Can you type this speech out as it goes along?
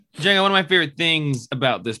Django, one of my favorite things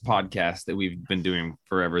about this podcast that we've been doing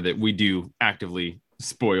forever, that we do actively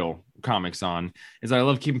spoil comics on, is I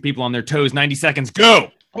love keeping people on their toes. 90 seconds,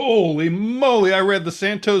 go! Holy moly, I read the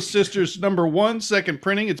Santos Sisters #1, second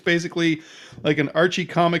printing. It's basically like an Archie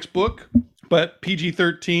Comics book, but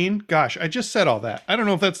PG-13. Gosh, I just said all that. I don't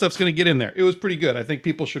know if that stuff's going to get in there. It was pretty good. I think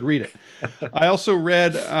people should read it. I also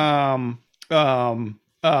read,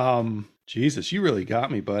 Jesus, you really got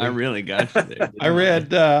me, buddy. I really got you there. I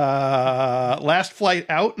read Last Flight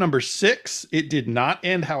Out, #6. It did not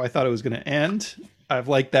end how I thought it was going to end. I've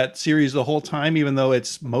liked that series the whole time, even though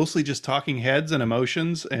it's mostly just talking heads and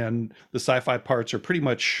emotions, and the sci-fi parts are pretty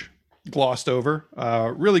much glossed over.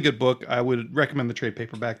 Really good book. I would recommend the trade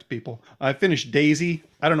paperback to people. I finished Daisy.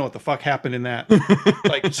 I don't know what the fuck happened in that.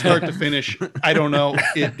 Like start to finish, I don't know.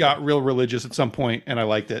 It got real religious at some point, and I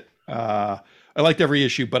liked it. I liked every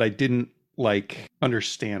issue, but I didn't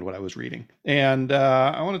understand what I was reading. And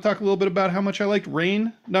I want to talk a little bit about how much I liked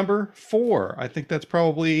Rain #4. I think that's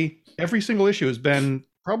probably every single issue has been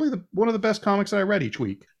probably one of the best comics that I read each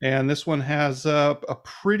week. And this one has a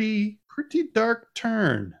pretty dark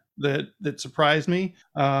turn that surprised me.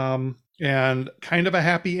 And kind of a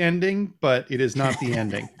happy ending, but it is not the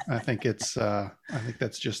ending. I think that's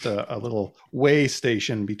just a little way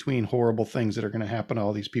station between horrible things that are going to happen to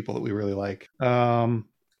all these people that we really like.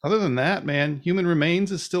 Other than that, man, Human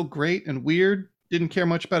Remains is still great and weird. Didn't care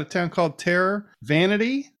much about A Town Called Terror.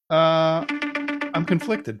 Vanity, I'm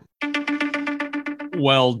conflicted.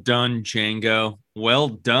 Well done, Django. Well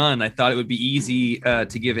done. I thought it would be easy to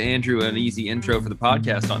give Andrew an easy intro for the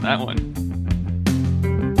podcast on that one.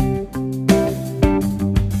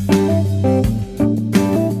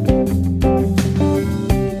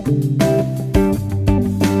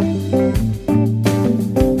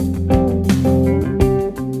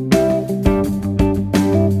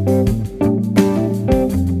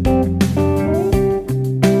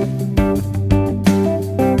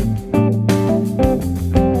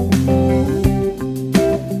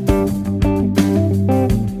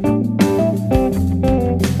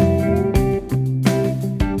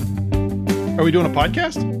 Doing a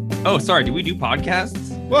podcast? Oh, sorry. Do we do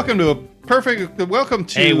podcasts? Welcome to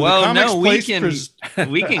Hey, well, no, we can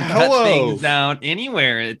cut things out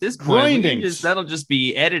anywhere at this point. That'll just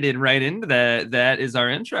be edited right into that. That is our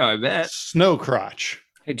intro, I bet. Snow Crotch.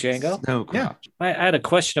 Hey, Django. Snow Crotch. Yeah. I had a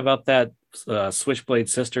question about that Switchblade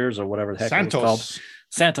Sisters or whatever the heck it was called.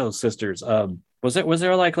 Santos Sisters. Was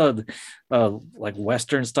there like a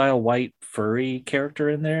Western style white furry character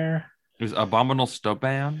in there? There's Abominable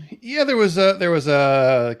Snowman. Yeah, there was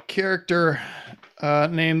a character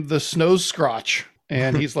named the Snow Scrotch,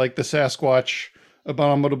 and he's like the Sasquatch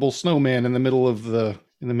Abominable Snowman in the middle of the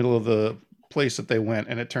place that they went.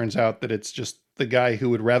 And it turns out that it's just the guy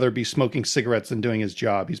who would rather be smoking cigarettes than doing his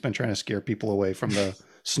job. He's been trying to scare people away from the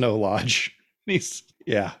Snow Lodge.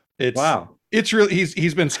 Wow. It's really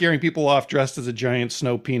he's been scaring people off dressed as a giant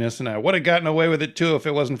snow penis, and I would have gotten away with it too if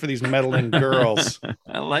it wasn't for these meddling girls.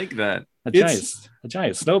 I like that. A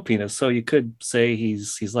giant snow penis. So you could say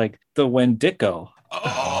he's like the Wendigo.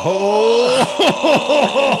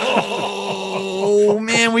 Oh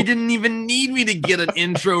man, we didn't even need me to get an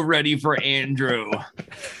intro ready for Andrew.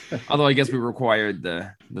 Although I guess we required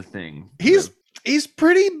the thing. He's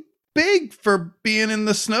pretty big for being in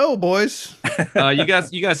the snow, boys. You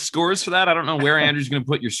guys scores for that? I don't know where Andrew's going to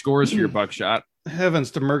put your scores for your buckshot.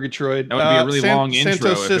 Heavens to Murgatroyd. That would be a really long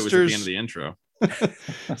intro Santos if it was at the end of the intro.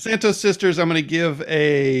 Santos Sisters, I'm going to give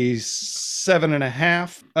a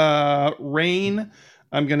 7.5. Rain,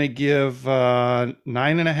 I'm going to give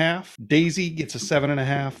 9.5. Daisy gets a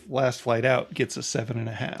 7.5. Last Flight Out gets a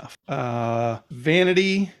 7.5.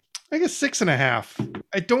 Vanity, I guess 6.5.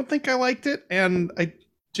 I don't think I liked it, and I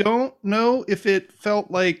don't know if it felt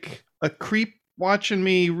like a creep watching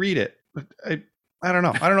me read it. I don't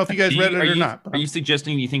know. I don't know if you guys read it or not. Are you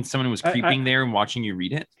suggesting you think someone was creeping there and watching you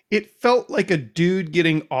read it? It felt like a dude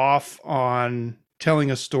getting off on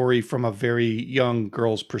telling a story from a very young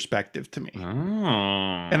girl's perspective to me. Oh.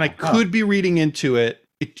 And I could be reading into it.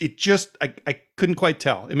 It just, I couldn't quite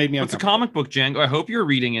tell. It made me uncomfortable. It's a comic book, Django. I hope you're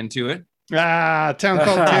reading into it. Town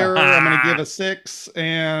Called Terror, I'm going to give a 6.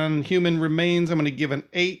 And Human Remains, I'm going to give an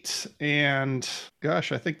 8. And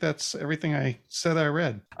gosh, I think that's everything I said I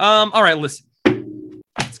read. All right, listen.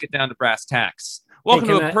 Let's get down to brass tacks. Welcome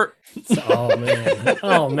to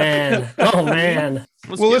Oh man.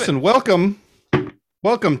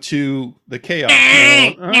 Welcome to the chaos.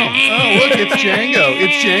 Oh, look, it's Django.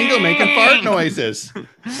 It's Django making fart noises.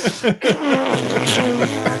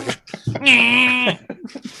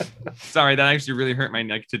 Sorry, that actually really hurt my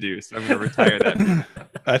neck to do, so I'm going to retire that.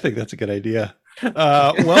 I think that's a good idea.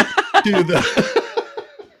 Well, to the.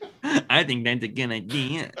 I think that's a good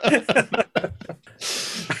idea.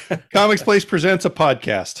 Comics Place presents a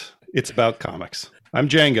podcast. It's about comics. I'm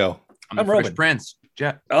Django. I'm Fresh Prince.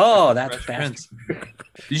 Oh, that's Prince.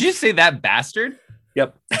 Did you say that bastard?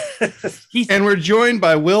 Yep. And we're joined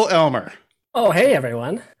by Will Elmer. Oh, hey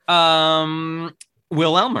everyone.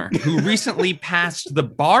 Will Elmer, who recently passed the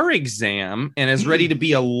bar exam and is ready to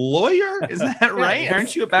be a lawyer. Is that right? Yes.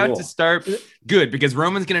 Aren't you about to start? Good, because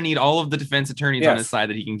Roman's going to need all of the defense attorneys on his side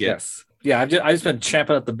that he can get. Yes. Yeah, I've just been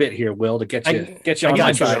champing at the bit here, Will, to get you on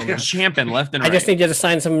my side. Champing left and right. I just need you to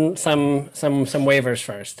sign some waivers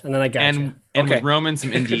first, and then I got you. And with Roman,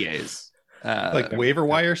 some NDAs. Like waiver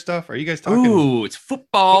wire stuff? Are you guys talking? Ooh, it's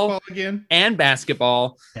football again and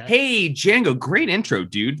basketball. Yeah. Hey, Django, great intro,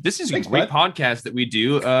 dude. This is a great podcast that we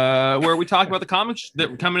do where we talk about the comics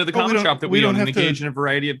that come into the comic shop that we own and engage in a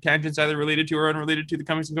variety of tangents either related to or unrelated to the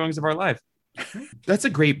comings and goings of our life. That's a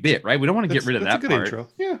great bit, right? We don't want to get rid of that part. Intro.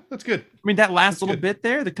 Yeah, that's good. I mean, that last little bit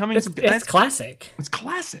there, the comings. It's classic. It's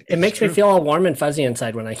classic. It makes me feel all warm and fuzzy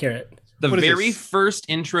inside when I hear it. The very first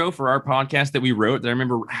intro for our podcast that we wrote that I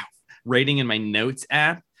remember writing in my notes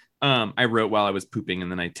app, I wrote while I was pooping,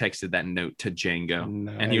 and then I texted that note to Django,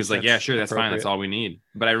 and he was like, "Yeah, sure, that's fine. That's all we need."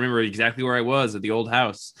 But I remember exactly where I was at the old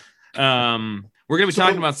house. We're going to be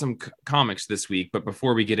talking about some comics this week, but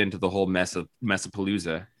before we get into the whole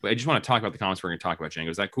Messapalooza, I just want to talk about the comics we're going to talk about, Django.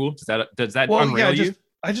 Is that cool? Does that unrail you?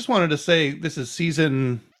 I just wanted to say this is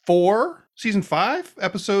season 5,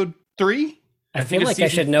 episode 3. I feel like I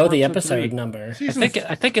should know the episode number.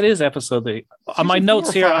 I think it is episode 3. On my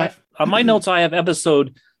notes here, on my notes, I have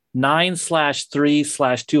episode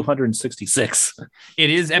 9/3/266. It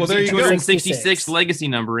is episode 266 legacy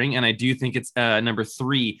numbering, and I do think it's number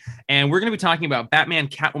 3. And we're going to be talking about Batman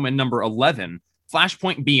Catwoman number 11,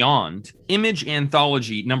 Flashpoint Beyond, Image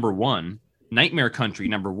Anthology number 1, Nightmare Country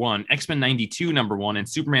number 1, X-Men 92 number 1, and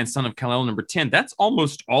Superman Son of Kal-El number 10. That's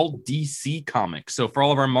almost all DC comics. So for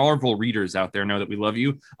all of our Marvel readers out there, know that we love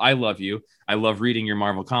you. I love you. I love reading your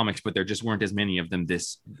Marvel comics, but there just weren't as many of them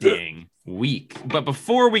this dang week. But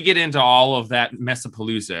before we get into all of that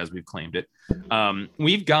Messapalooza, as we've claimed it,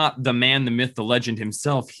 we've got the man, the myth, the legend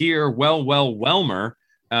himself here, Welmer,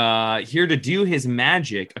 here to do his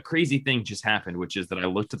magic. A crazy thing just happened, which is that I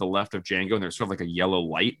looked to the left of Django and there's sort of like a yellow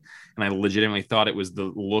light, and I legitimately thought it was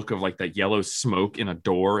the look of like that yellow smoke in a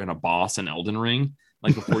door in a boss in Elden Ring,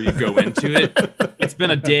 like before you go into it. It's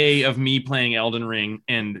been a day of me playing Elden Ring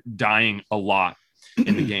and dying a lot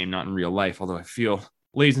in the game, not in real life, although I feel,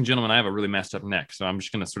 ladies and gentlemen, I have a really messed up neck, so I'm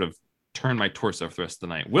just going to sort of turn my torso for the rest of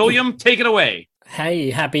the night. William, take it away.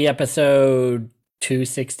 Hey, happy episode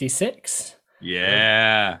 266.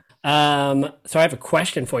 Yeah. So I have a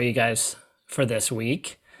question for you guys for this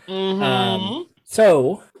week.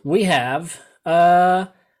 So we have a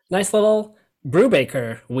nice little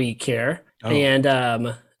Brubaker week here. And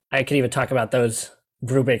I can even talk about those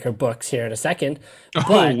Brubaker books here in a second.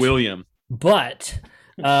 But, William. But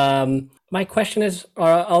my question is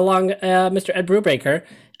along Mr. Ed Brubaker.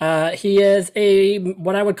 He is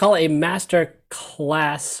what I would call a master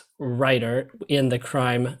class writer in the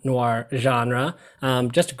crime noir genre.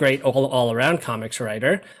 Just a great all-around comics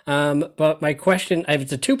writer. But my question,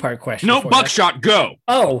 it's a two-part question. No, Buckshot, go!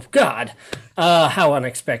 Oh, God. How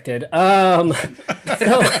unexpected. I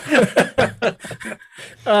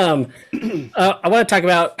want to talk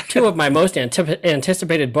about two of my most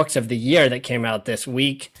anticipated books of the year that came out this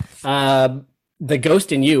week. The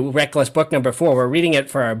Ghost in You, Reckless book number 4. We're reading it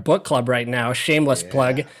for our book club right now. Shameless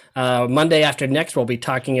plug. Monday after next, we'll be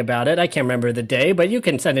talking about it. I can't remember the day, but you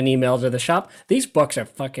can send an email to the shop. These books are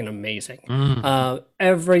fucking amazing.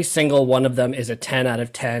 Every single one of them is a 10 out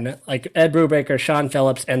of 10. Like Ed Brubaker, Sean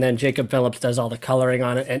Phillips, and then Jacob Phillips does all the coloring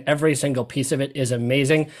on it, and every single piece of it is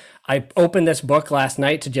amazing. I opened this book last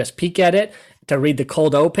night to just peek at it, to read the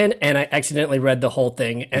cold open, and I accidentally read the whole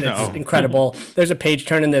thing, and it's incredible. There's a page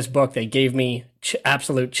turn in this book that gave me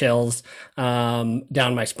absolute chills down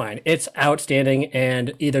my spine. It's outstanding,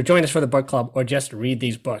 and either join us for the book club or just read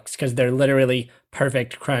these books because they're literally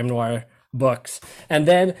perfect crime noir books. And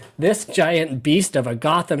then this giant beast of a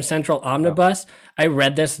Gotham Central omnibus. I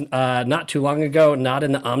read this not too long ago, not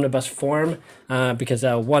in the omnibus form, because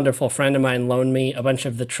a wonderful friend of mine loaned me a bunch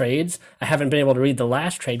of the trades. I haven't been able to read the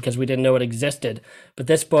last trade because we didn't know it existed. But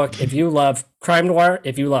this book, if you love crime noir,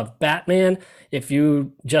 if you love Batman, if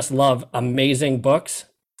you just love amazing books,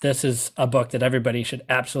 this is a book that everybody should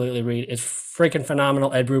absolutely read. It's freaking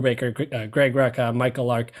phenomenal. Ed Brubaker, Greg Rucka, Michael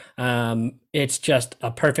Lark. It's just a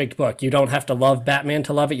perfect book. You don't have to love Batman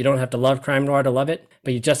to love it. You don't have to love crime noir to love it,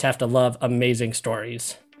 but you just have to love amazing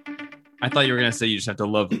stories. I thought you were gonna say you just have to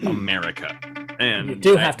love America, and You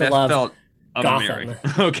do have to love felt Gotham.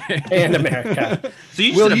 America. Okay, and America. So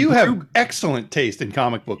you Will, you have excellent taste in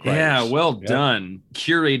comic book writers. Yeah, well done.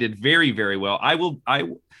 Curated very, very well.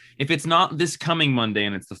 If it's not this coming Monday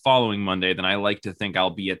and it's the following Monday, then I like to think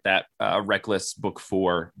I'll be at that Reckless Book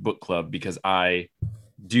 4 book club, because I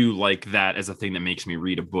do like that as a thing that makes me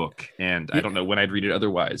read a book, and I don't know when I'd read it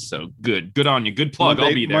otherwise. So good on you. Good plug.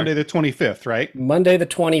 I'll be there. Monday the 25th, right? Monday the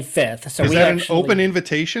 25th. So is that an open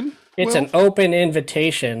invitation? It's an open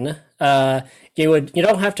invitation. You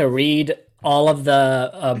don't have to read all of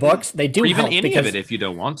the books. They do or even help any of it if you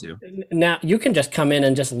don't want to. Now you can just come in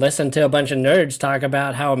and just listen to a bunch of nerds talk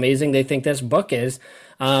about how amazing they think this book is.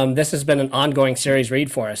 This has been an ongoing series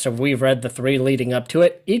read for us. So we've read the 3 leading up to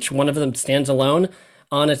it. Each one of them stands alone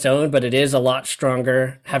on its own, but it is a lot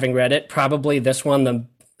stronger having read it. Probably this one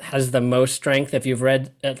has the most strength if you've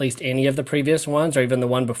read at least any of the previous ones or even the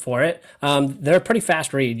one before it. They're a pretty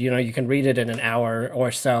fast read. You can read it in an hour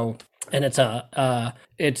or so, and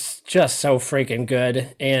it's just so freaking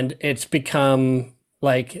good. And it's become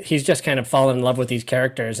like he's just kind of fallen in love with these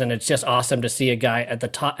characters, and it's just awesome to see a guy at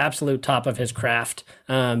the absolute top of his craft,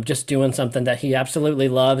 just doing something that he absolutely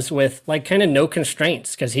loves with like kind of no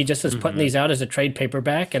constraints, because he just is putting these out as a trade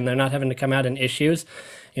paperback, and they're not having to come out in issues.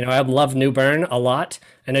 I love New Bern a lot.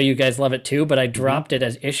 I know you guys love it too, but I dropped it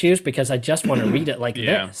as issues because I just want to read it like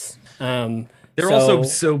this. They're also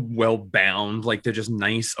so well bound. Like they're just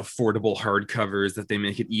nice, affordable hardcovers that they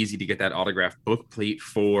make it easy to get that autographed book plate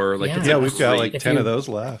for. Like, we've got like 10 of those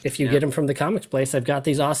left. If you get them from the comics place, I've got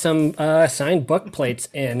these awesome signed book plates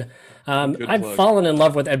in. I've fallen in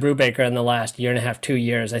love with Ed Brubaker in the last year and a half, 2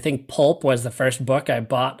 years. I think Pulp was the first book I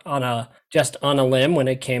bought on a limb when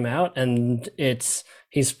it came out, and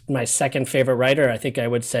he's my second favorite writer, I think I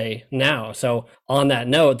would say now. So on that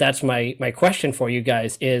note, that's my question for you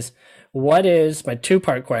guys is, what is my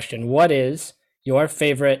 2-part question? What is your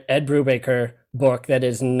favorite Ed Brubaker book that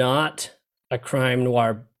is not a crime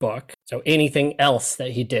noir book? So anything else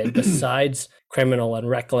that he did besides Criminal and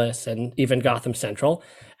Reckless and even Gotham Central.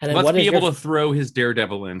 And then let's be able to throw his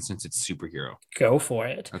Daredevil in since it's superhero. Go for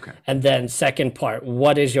it. Okay. And then second part,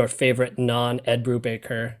 what is your favorite non-Ed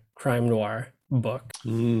Brubaker crime noir book?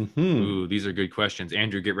 Ooh, these are good questions.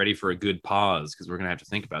 Andrew, get ready for a good pause because we're going to have to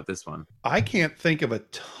think about this one. I can't think of a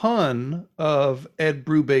ton of Ed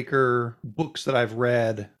Brubaker books that I've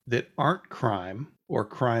read that aren't crime or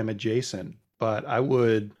crime adjacent, but I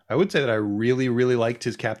would say that I really, really liked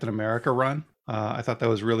his Captain America run. I thought that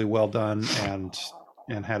was really well done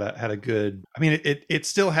and had a good. I mean, it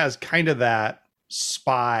still has kind of that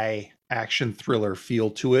spy action thriller feel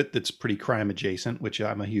to it that's pretty crime adjacent, which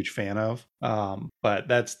I'm a huge fan of. But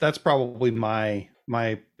that's probably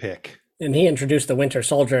my pick. And he introduced the Winter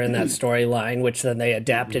Soldier in that storyline, which then they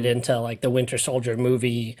adapted into like the Winter Soldier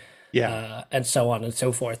movie, and so on and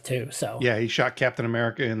so forth too. So yeah, he shot Captain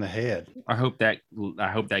America in the head. I hope that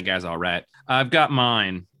guy's all right. I've got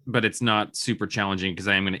mine, but it's not super challenging because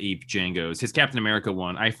I am going to ape Django's. His Captain America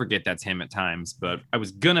one, I forget that's him at times, but I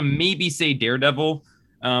was gonna maybe say Daredevil.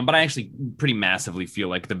 But I actually pretty massively feel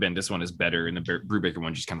like the Bendis one is better, and the Brubaker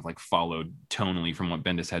one just kind of like followed tonally from what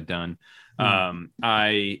Bendis had done.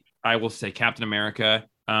 I will say Captain America,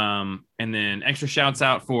 and then extra shouts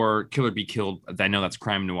out for Killer Be Killed. I know that's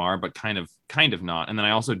crime noir, but kind of not. And then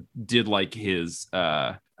I also did like his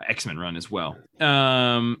X-Men run as well.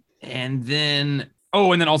 And then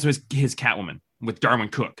also his Catwoman with Darwin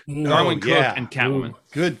Cook. Darwin Cook and Catwoman. Ooh,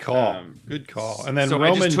 good call. Good call. And then so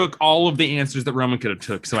Roman... I just took all of the answers that Roman could have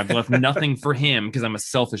took. So I've left nothing for him because I'm a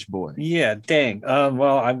selfish boy. Yeah, dang.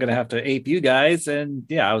 Well, I'm going to have to ape you guys. And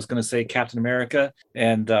yeah, I was going to say Captain America.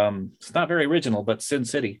 And it's not very original, but Sin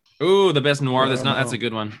City. Ooh, the best noir. That's a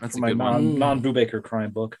good one. That's a good one. Non-Brubaker crime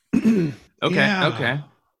book. Okay.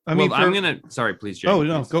 I mean, I'm gonna. Sorry, please, Jay. Oh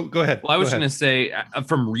no, go ahead. Well, I was gonna say,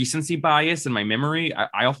 from recency bias and my memory,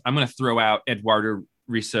 I'm gonna throw out Eduardo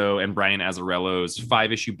Risso and Brian Azzarello's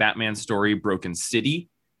 5-issue Batman story, Broken City,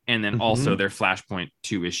 and then also their Flashpoint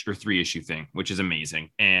 2-issue or 3-issue thing, which is amazing.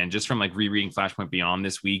 And just from like rereading Flashpoint Beyond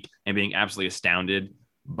this week and being absolutely astounded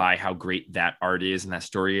by how great that art is and that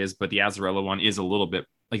story is. But the Azzarello one is a little bit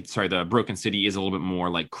the Broken City is a little bit more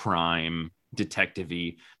like crime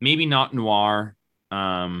detective-y, maybe not noir.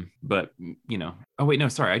 But oh wait, no,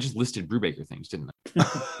 sorry. I just listed Brubaker things, didn't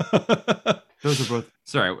I? Those are both,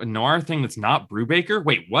 sorry, a noir thing that's not Brubaker.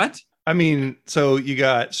 Wait, what? I mean, so you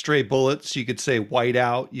got Stray Bullets. You could say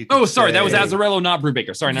Whiteout. That was Azzarello, not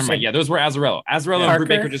Brubaker. Sorry, never mind. Yeah, those were Azzarello. Azzarello and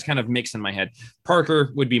Brubaker just kind of mix in my head.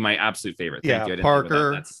 Parker would be my absolute favorite. Thank you.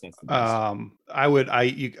 Parker. That's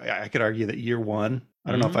I could argue that Year One.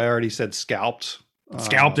 I don't know if I already said Scalped.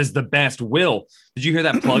 Scalped is the best. Will, did you hear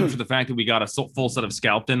that plug for the fact that we got a full set of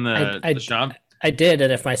Scalped in the shop? I did,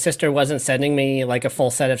 and if my sister wasn't sending me like a full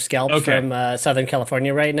set of Scalped from Southern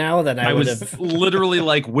California right now, then I would have literally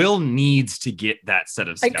like, Will needs to get that set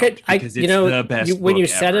of Scalped because it's the best. When you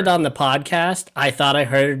book said ever. it on the podcast, I thought I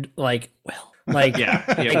heard like, Will, like,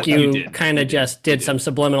 like you kind of just did some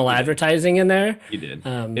subliminal advertising in there. You did.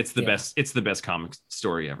 It's the best. It's the best comic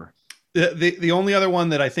story ever. The only other one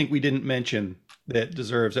that I think we didn't mention that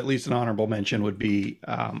deserves at least an honorable mention would be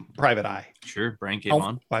Private Eye. Sure, Brian K.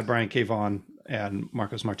 Vaughan. By Brian K. Vaughan and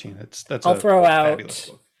Marcos Martinez. I'll throw out,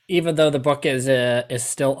 even though the book is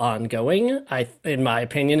still ongoing, in my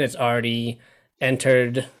opinion, it's already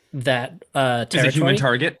entered that territory. Is it Human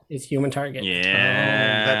Target? It's Human Target.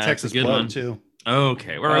 Yeah, that Texas good Blood one too.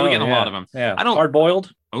 Okay, we're getting a lot of them. Yeah, I don't. Hard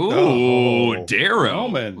boiled. Oh, Darrow,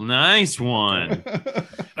 Roman. Nice one.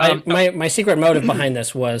 My secret motive behind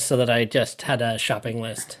this was so that I just had a shopping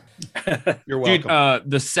list. You're welcome.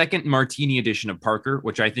 Dude, the second Martini edition of Parker,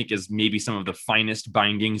 which I think is maybe some of the finest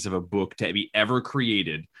bindings of a book to be ever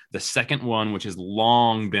created. The second one, which has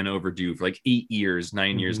long been overdue for like 8 years,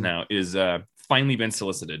 9 years now, is finally been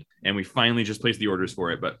solicited, and we finally just placed the orders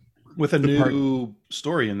for it. But with a new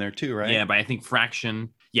story in there too, right? Yeah, but I think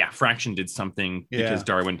Fraction. Yeah, Fraction did something because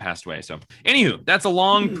Darwin passed away. So, anywho, that's a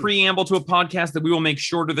long preamble to a podcast that we will make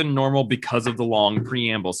shorter than normal because of the long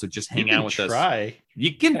preamble. So just hang out with us.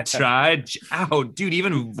 You can try. Oh, dude,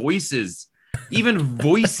 even voices,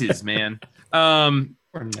 man.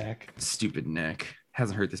 Or neck. Stupid neck.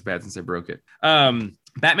 Hasn't hurt this bad since I broke it.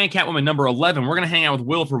 Batman Catwoman number 11. We're going to hang out with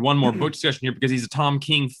Will for one more book discussion here because he's a Tom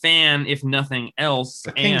King fan, if nothing else,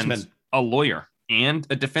 and a lawyer and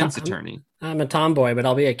a defense attorney. I'm a tomboy, but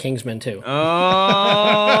I'll be a Kingsman too. Oh,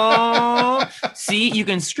 see, you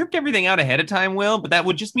can script everything out ahead of time, Will, but that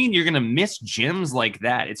would just mean you're going to miss gems like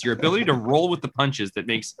that. It's your ability to roll with the punches that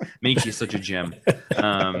makes you such a gem.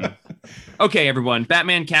 Okay, everyone.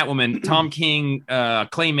 Batman, Catwoman, Tom King,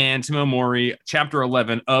 Clayman, Timo Mori, chapter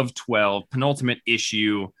 11 of 12, penultimate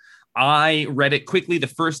issue. I read it quickly the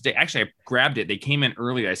first day. Actually, I grabbed it. They came in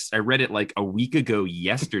early. I read it like a week ago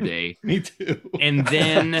yesterday. Me too. And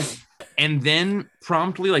then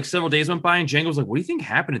promptly, like several days went by, and Django was like, "What do you think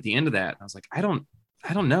happened at the end of that?" And I was like, "I don't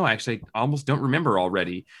know. Actually, I almost don't remember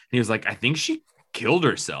already." And he was like, "I think she killed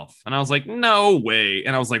herself." And I was like, "No way."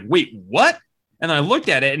 And I was like, "Wait, what?" And I looked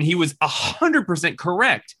at it, and he was 100%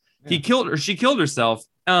 correct. She killed herself.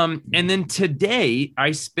 And then today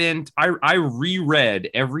I reread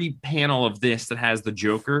every panel of this that has the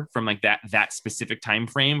Joker from like that specific time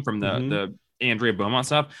frame from the Andrea Beaumont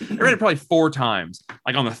stuff. I read it probably 4 times.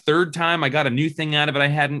 Like on the 3rd time, I got a new thing out of it I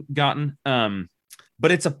hadn't gotten.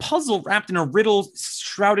 But it's a puzzle wrapped in a riddle,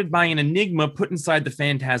 shrouded by an enigma put inside the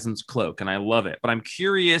Phantasm's cloak, and I love it. But I'm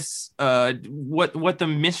curious what the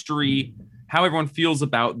mystery, how everyone feels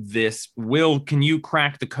about this. Will, can you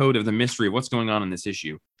crack the code of the mystery of what's going on in this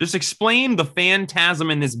issue? Just explain the Phantasm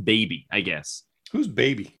and this baby, I guess. Whose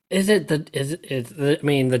baby?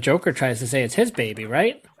 The Joker tries to say it's his baby,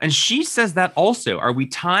 right? And she says that also. Are we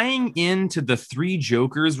tying into the 3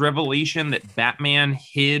 Jokers revelation that Batman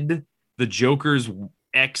hid the Joker's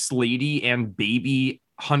ex-lady and baby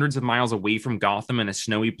hundreds of miles away from Gotham in a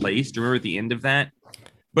snowy place? Do you remember at the end of that?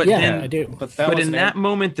 But yeah, then, I do. But in that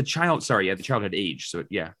moment, the child had aged. So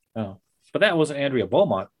yeah. Oh, but that wasn't Andrea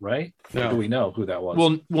Beaumont, right? No. Do we know who that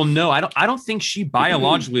was? Well, no, I don't think she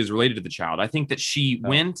biologically is related to the child. I think that she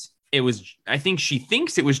I think she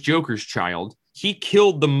thinks it was Joker's child. He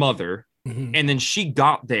killed the mother, and then she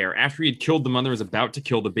got there after he had killed the mother, was about to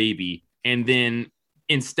kill the baby, and then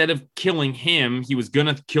instead of killing him, he was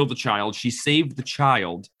gonna kill the child. She saved the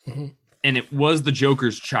child, and it was the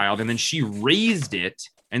Joker's child, and then she raised it.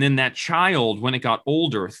 And then that child, when it got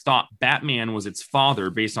older, thought Batman was its father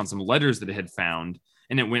based on some letters that it had found.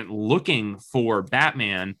 And it went looking for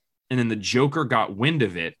Batman. And then the Joker got wind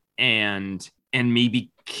of it and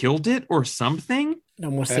maybe killed it or something. It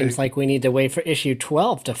almost seems like we need to wait for issue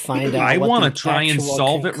 12 to find out. I want to try and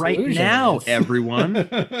solve it right now, everyone.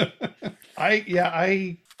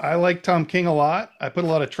 I like Tom King a lot. I put a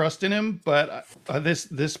lot of trust in him, but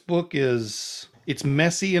this book it's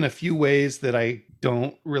messy in a few ways that I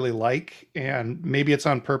don't really like, and maybe it's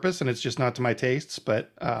on purpose and it's just not to my tastes,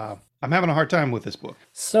 but I'm having a hard time with this book.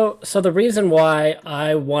 So the reason why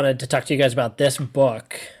I wanted to talk to you guys about this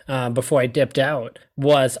book before I dipped out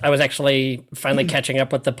was I was actually finally catching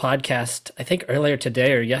up with the podcast, I think earlier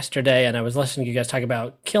today or yesterday, and I was listening to you guys talk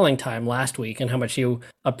about Killing Time last week and how much you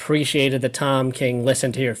appreciated the Tom King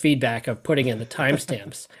listen to your feedback of putting in the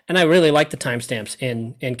timestamps. And I really like the timestamps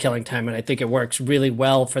in Killing Time, and I think it works really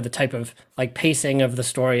well for the type of like pacing of the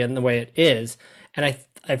story and the way it is. And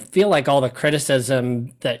I feel like all the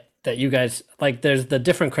criticism that you guys like, there's the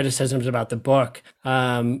different criticisms about the book.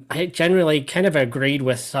 I generally kind of agreed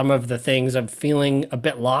with some of the things of feeling a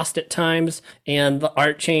bit lost at times, and the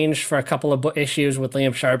art change for a couple of issues with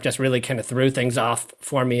Liam Sharp just really kind of threw things off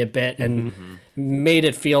for me a bit and made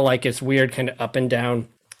it feel like it's weird, kind of up and down.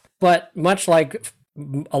 But much like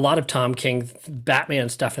a lot of Tom King Batman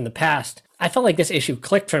stuff in the past, I felt like this issue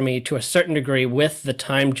clicked for me to a certain degree with the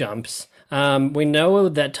time jumps. We know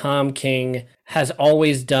that Tom King has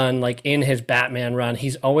always done, like in his Batman run,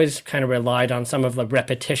 he's always kind of relied on some of the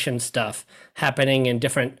repetition stuff happening in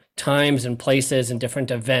different times and places and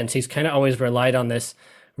different events. He's kind of always relied on this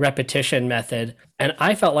repetition method. And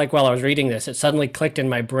I felt like while I was reading this, it suddenly clicked in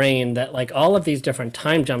my brain that like all of these different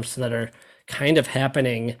time jumps that are kind of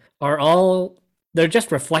happening they're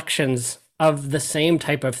just reflections of the same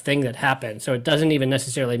type of thing that happened. So it doesn't even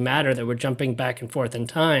necessarily matter that we're jumping back and forth in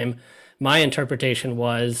time. My interpretation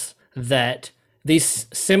was that these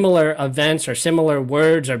similar events or similar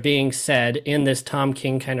words are being said in this Tom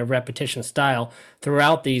King kind of repetition style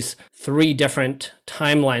throughout these 3 different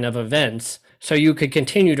timeline of events. So you could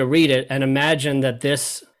continue to read it and imagine that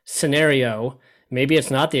this scenario, maybe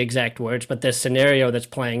it's not the exact words, but this scenario that's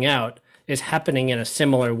playing out is happening in a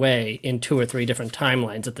similar way in 2 or 3 different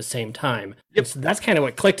timelines at the same time. Yep. So that's kind of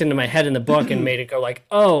what clicked into my head in the book and made it go like,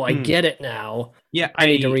 oh, I get it now. Yeah, I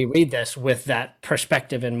need to reread this with that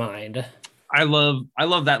perspective in mind. I love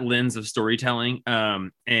that lens of storytelling.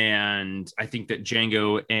 And I think that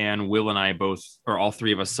Django and Will and I both, or all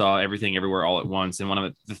 3 of us, saw Everything Everywhere All at Once. And one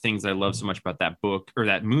of the things I love so much about that book or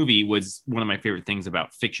that movie was one of my favorite things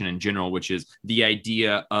about fiction in general, which is the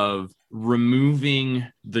idea of removing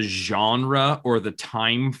the genre or the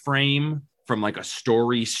time frame from like a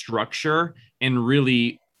story structure and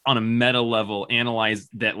really on a meta level analyze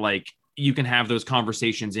that, like, you can have those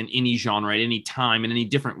conversations in any genre at any time in any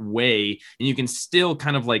different way, and you can still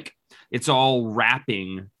kind of like, it's all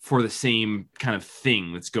wrapping for the same kind of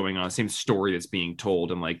thing that's going on, the same story that's being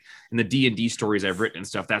told. And like in the D&D stories I've written and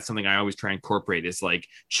stuff, that's something I always try and incorporate, is like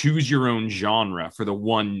choose your own genre for the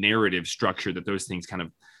one narrative structure that those things kind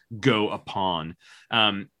of go upon.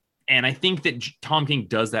 And I think that Tom King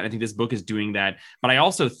does that. I think this book is doing that. But I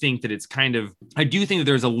also think that I do think that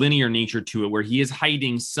there's a linear nature to it where he is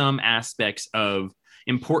hiding some aspects of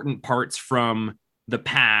important parts from the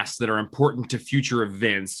past that are important to future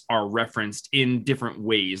events are referenced in different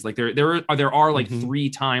ways. Like there are like 3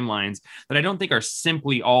 timelines that I don't think are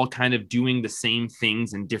simply all kind of doing the same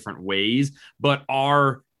things in different ways, but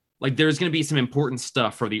are like, there's going to be some important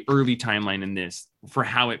stuff for the early timeline in this, for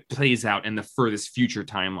how it plays out in the furthest future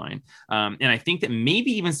timeline. And I think that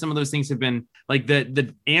maybe even some of those things have been like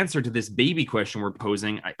the answer to this baby question we're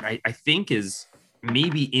posing, I think is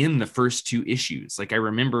maybe in the first 2 issues. Like I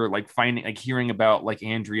remember like hearing about like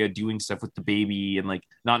Andrea doing stuff with the baby and like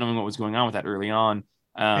not knowing what was going on with that early on.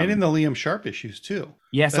 And in the Liam Sharp issues too.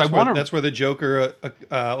 Yes, that's where the Joker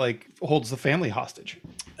like holds the family hostage.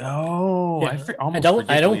 Oh, yeah. I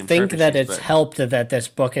don't think that it's helped that this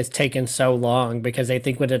book has taken so long, because I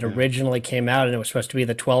think when it originally came out and it was supposed to be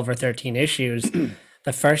the 12 or 13 issues,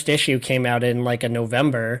 the first issue came out in like a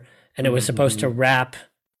November, and it was supposed to wrap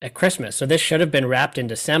at Christmas. So this should have been wrapped in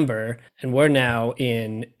December, and we're now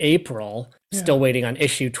in April, still waiting on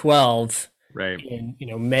issue 12. Right. In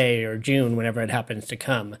May or June, whenever it happens to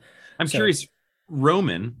come. I'm curious,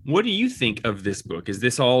 Roman, what do you think of this book? Is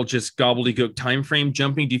this all just gobbledygook time frame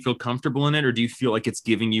jumping? Do you feel comfortable in it, or do you feel like it's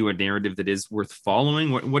giving you a narrative that is worth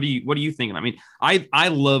following? What do you think? I mean, I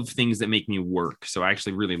love things that make me work, so I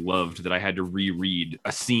actually really loved that I had to reread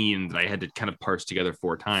a scene that I had to kind of parse together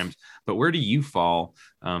 4 times. But where do you fall,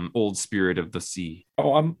 old spirit of the sea?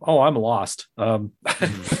 I'm lost, and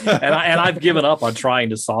I've given up on trying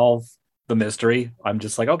to solve the mystery. I'm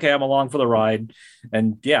just like, okay, I'm along for the ride.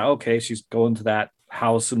 And yeah, okay, she's going to that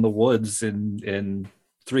house in the woods in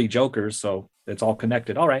 3 Jokers, so it's all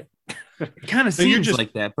connected. All right. It kind of seems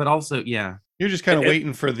like that, but also, yeah. You're just kind of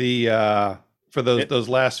waiting for the those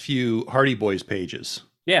last few Hardy Boys pages.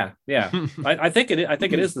 Yeah. I think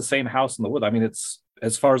it is the same house in the wood. I mean, it's,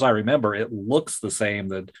 as far as I remember, it looks the same.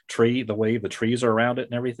 The way the trees are around it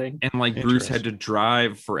and everything. And like Bruce had to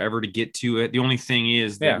drive forever to get to it. The only thing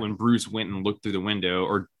is that when Bruce went and looked through the window,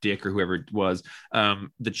 or Dick or whoever it was,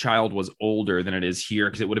 the child was older than it is here,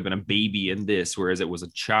 because it would have been a baby in this, whereas it was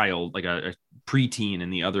a child, like a preteen in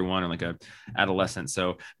the other one, or like a adolescent.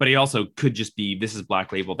 So, but he also could just be, this is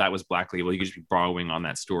Black Label, that was Black Label. You could just be borrowing on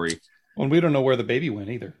that story. Well, we don't know where the baby went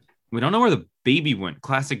either. We don't know where the baby went.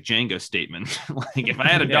 Classic Django statement. Like, if I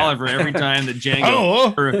had $1 for every time that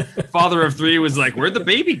Django, or father of 3, was like, where'd the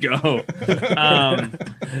baby go?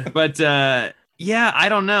 But Yeah, I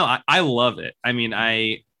don't know. I love it. I mean,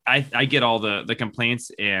 I get all the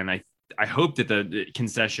complaints, and I hope that the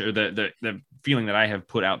concession or the feeling that I have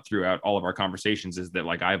put out throughout all of our conversations is that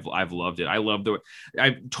like I've loved it.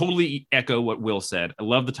 I totally echo what Will said. I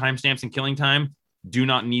love the timestamps and killing time. Do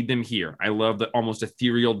not need them here. I love the almost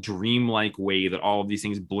ethereal, dreamlike way that all of these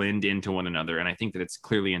things blend into one another, and I think that it's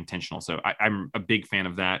clearly intentional. So I'm a big fan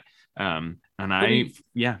of that. And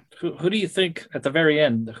who do you think at the very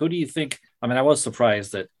end? Who do you think? I mean, I was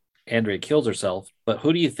surprised that Andrea kills herself, but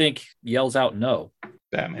who do you think yells out no?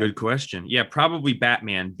 Batman. Good question. Yeah, probably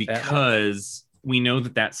Batman, because we know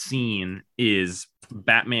that scene is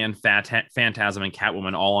Batman, Phantasm, and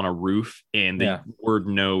Catwoman all on a roof, and the word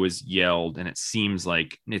no is yelled, and it seems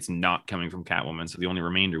like it's not coming from Catwoman, so the only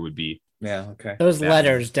remainder would be okay. Those Batman.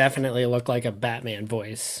 Letters definitely look like a Batman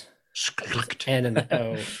voice. And an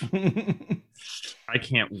O. I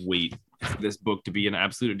can't wait for this book to be an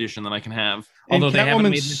absolute edition that I can have. Although they haven't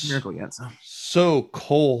made this miracle yet. So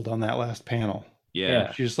cold on that last panel.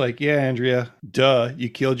 Yeah. She's like, yeah, Andrea, duh, you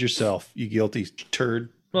killed yourself, you guilty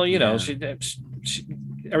turd. Well, you know, she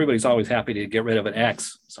everybody's always happy to get rid of an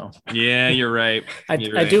ex. So yeah, you're right. I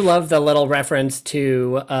do love the little reference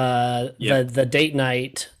to the date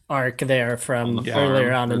night arc there from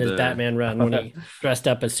earlier on in his Batman run when he dressed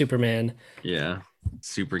up as Superman. Yeah,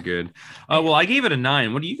 super good. Well, I gave it a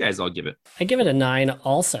 9. What do you guys all give it? I give it a 9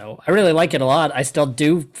 also. I really like it a lot. I still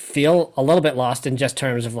do feel a little bit lost in just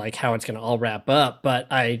terms of like how it's going to all wrap up, but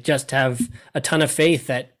I just have a ton of faith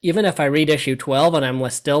that even if I read issue 12 and I'm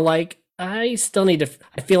still like, I still need to,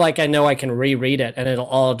 I feel like I know I can reread it and it'll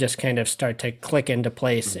all just kind of start to click into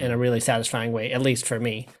place in a really satisfying way, at least for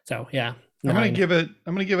me. So yeah. 9. I'm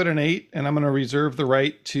gonna give it an 8, and I'm gonna reserve the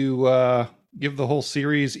right to give the whole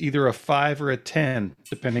series either a 5 or a 10,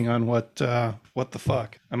 depending on what the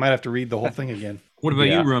fuck. I might have to read the whole thing again. What about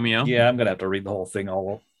you, Romeo? Yeah, I'm gonna have to read the whole thing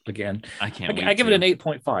all again. I can't wait. I give it an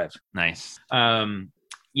 8.5. Nice.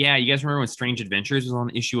 Yeah, you guys remember when Strange Adventures was on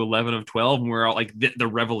issue 11 of 12, and we're all like, the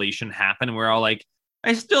revelation happened, and we're all like,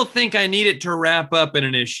 I still think I need it to wrap up in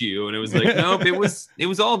an issue. And it was like, nope, it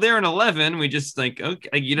was all there in 11. We just like,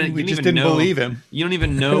 okay, you didn't believe him. You don't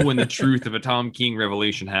even know when the truth of a Tom King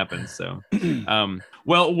revelation happens. So,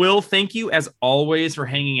 well, Will, thank you as always for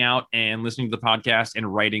hanging out and listening to the podcast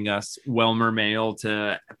and writing us Welmer mail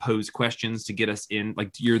to pose questions to get us in. Like,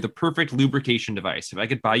 you're the perfect lubrication device. If I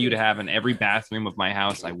could buy you to have in every bathroom of my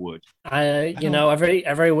house, I would. Every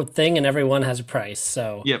thing and everyone has a price.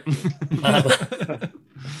 So, yep.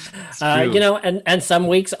 And some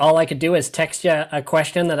weeks all I could do is text you a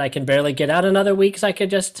question that I can barely get out, and other weeks I could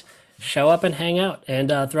just show up and hang out and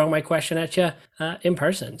throw my question at you in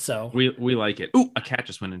person. So we like it. Ooh, a cat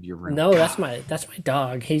just went into your room. No, that's my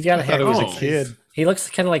dog. He's got a hair. I thought it was a kid. He looks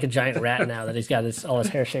kind of like a giant rat now that he's got all his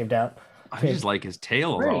hair shaved out. I just like his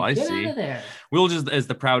tail. All I see. Will just as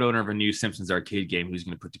the proud owner of a new Simpsons arcade game who's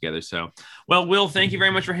going to put together. So, well, Will, thank you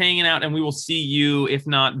very much for hanging out, and we will see you, if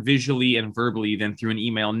not visually and verbally, then through an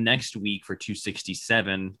email next week for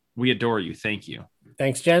 267. We adore you. Thank you.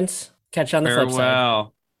 Thanks, gents. Catch you on the flip side.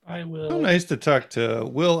 I will. So nice to talk to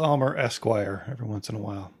Will Elmer Esquire every once in a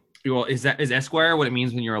while. Well, is Esquire what it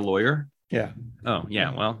means when you're a lawyer? Yeah. Oh,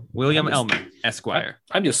 yeah. Well, William Elmer, Esquire.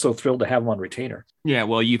 I'm just so thrilled to have him on retainer. Yeah,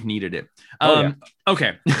 well, you've needed it.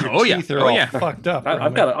 Okay. Teeth are all fucked up.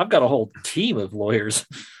 I've got a whole team of lawyers.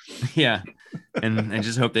 Yeah. And I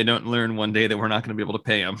just hope they don't learn one day that we're not going to be able to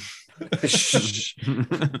pay them.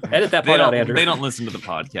 Edit that part out, Andrew. They don't listen to the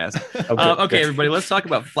podcast. Okay, everybody, let's talk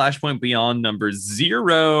about Flashpoint Beyond number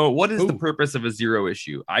 0. What is the purpose of a 0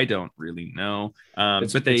 issue? I don't really know,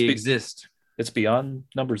 but they exist. It's beyond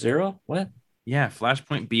number 0? What? Yeah,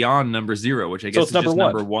 Flashpoint Beyond number 0, which I guess is just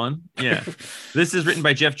number 1. Yeah. This is written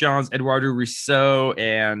by Jeff Johns, Eduardo Rousseau,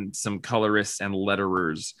 and some colorists and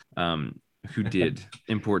letterers who did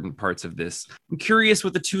important parts of this. I'm curious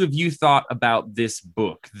what the two of you thought about this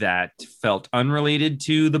book that felt unrelated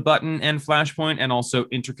to the Button and Flashpoint and also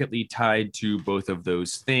intricately tied to both of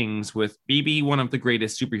those things, with maybe one of the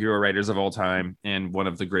greatest superhero writers of all time and one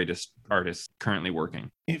of the greatest artists currently working.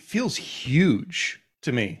 It feels huge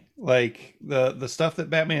to me. Like the stuff that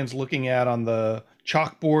Batman's looking at on the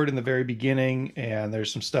chalkboard in the very beginning, and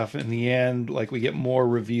there's some stuff in the end. Like we get more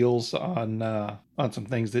reveals on some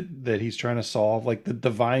things that he's trying to solve, like the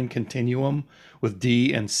divine continuum with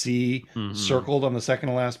D and C circled on the second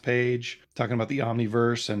to last page, talking about the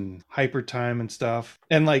omniverse and hyper time and stuff.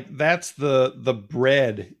 And like that's the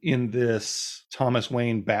bread in this Thomas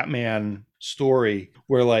Wayne Batman story,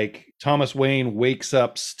 where like Thomas Wayne wakes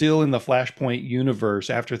up still in the Flashpoint universe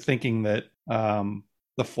after thinking that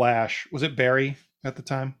the Flash, was it Barry at the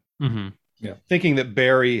time? Mm-hmm. Yeah. Thinking that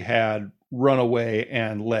Barry had run away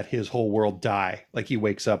and let his whole world die. Like he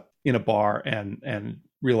wakes up in a bar and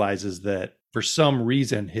realizes that for some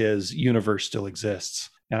reason his universe still exists.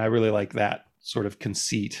 And I really like that sort of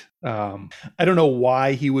conceit. I don't know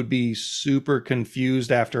why he would be super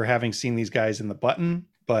confused after having seen these guys in the button,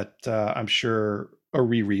 but I'm sure a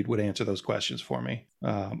reread would answer those questions for me.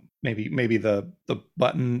 Maybe the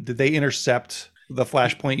button, did they intercept the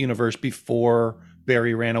Flashpoint universe before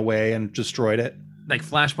Barry ran away and destroyed it? Like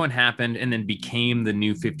Flashpoint happened and then became the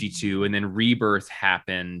New 52, and then Rebirth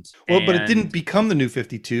happened. Well, but it didn't become the New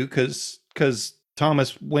 52 because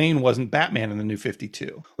Thomas Wayne wasn't Batman in the New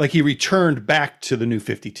 52. Like he returned back to the New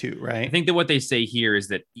 52, right? I think that what they say here is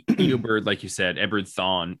that Eobard, like you said, Edward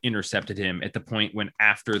Thawne intercepted him at the point when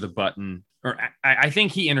after the button, or I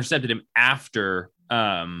think he intercepted him after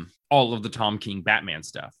all of the Tom King Batman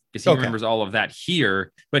stuff, because he remembers all of that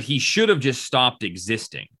here, but he should have just stopped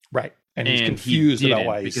existing. Right. And he's confused about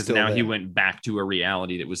why he's because still now there. he went back to a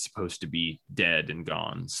reality that was supposed to be dead and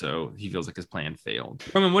gone. So he feels like his plan failed.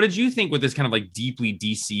 Roman, what did you think with this kind of like deeply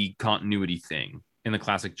DC continuity thing in the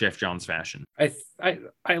classic Geoff Johns fashion?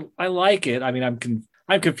 I like it. I mean,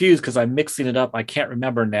 I'm confused because I'm mixing it up. I can't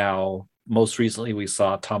remember now. Most recently, we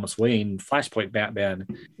saw Thomas Wayne, Flashpoint Batman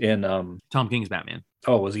in Tom King's Batman.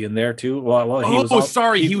 Oh, was he in there too? Well, he was. Oh,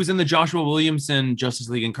 sorry, he was in the Joshua Williamson Justice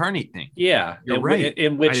League Incarnate thing. Yeah, you're right.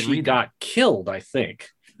 In which he got killed, I think.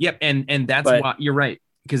 Yep, and that's why you're right,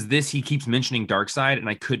 because he keeps mentioning Darkseid, and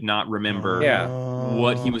I could not remember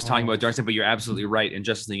what he was talking about Darkseid. But you're absolutely right. In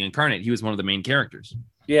Justice League Incarnate, he was one of the main characters.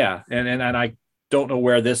 Yeah, and I don't know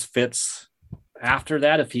where this fits after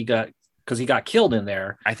that. If he got. Because he got killed in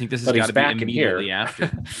there. I think this has got to be immediately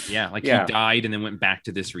after. Yeah, he died and then went back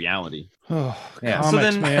to this reality. Oh, yeah.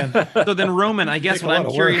 Comics, man. So then, Roman, I guess what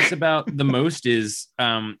I'm curious about the most is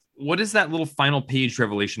what does that little final page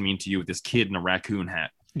revelation mean to you with this kid in a raccoon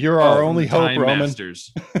hat? You're our only hope, Roman.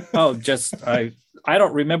 Masters. I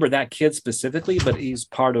don't remember that kid specifically, but he's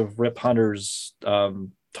part of Rip Hunter's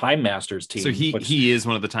Time Masters team. So he is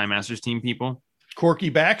one of the Time Masters team people. Corky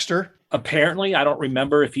Baxter. Apparently, I don't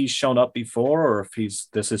remember if he's shown up before or if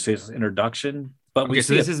this is his introduction. But this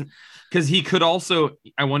isn't because he could also.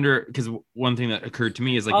 I wonder, because one thing that occurred to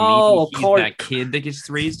me is like maybe he's that kid that gets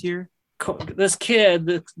raised here. This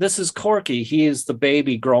kid, this is Corky. He is the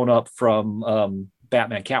baby grown up from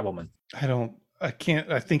Batman Catwoman.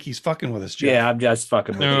 I think he's fucking with us, Jeff. Yeah, I'm just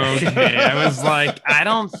fucking with you. Okay. I was like, I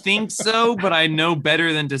don't think so, but I know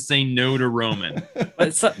better than to say no to Roman.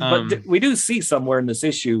 But we do see somewhere in this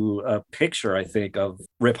issue a picture, I think, of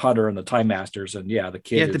Rip Hunter and the Time Masters, and the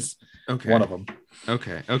kid is one of them.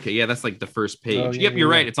 Okay, yeah, that's like the first page. You're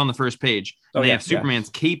right. It's on the first page. And they have Superman's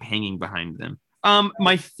cape hanging behind them.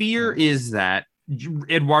 My fear is that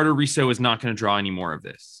Eduardo Risso is not going to draw any more of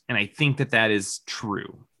this, and I think that is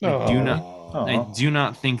true. I do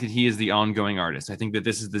not think that he is the ongoing artist. I think that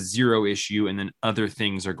this is the 0 issue, and then other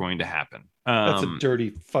things are going to happen. That's a dirty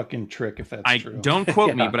fucking trick, if that's true. Don't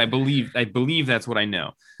quote me, but I believe that's what I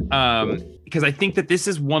know. Because I think that this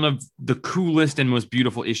is one of the coolest and most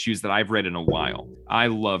beautiful issues that I've read in a while. I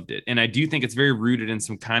loved it, and I do think it's very rooted in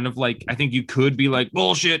some kind of like, I think you could be like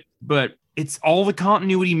bullshit, but it's all the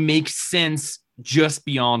continuity makes sense just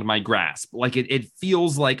beyond my grasp. Like it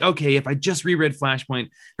feels like, okay, if I just reread Flashpoint, or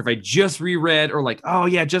if I just reread, or like, oh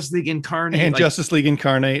yeah, Justice League Incarnate and Justice League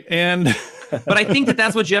Incarnate, and but I think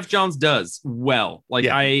that's what Geoff Johns does well. Like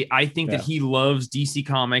I think that he loves DC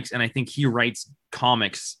Comics, and I think he writes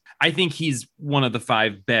comics. I think he's one of the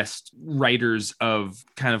 5 best writers of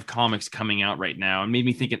kind of comics coming out right now, and made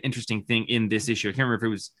me think an interesting thing in this issue. I can't remember if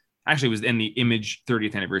it was. Actually, it was in the Image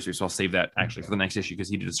 30th anniversary, so I'll save that actually for the next issue because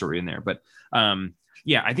he did a story in there. But I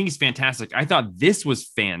think he's fantastic. I thought this was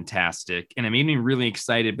fantastic, and it made me really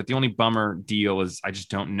excited. But the only bummer deal is I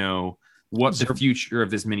just don't know what the future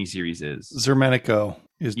of this miniseries is. Zermanico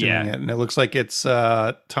is doing it, and it looks like it's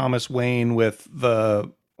Thomas Wayne with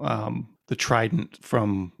the trident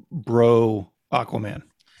from Bro Aquaman.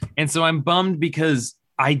 And so I'm bummed because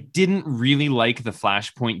I didn't really like the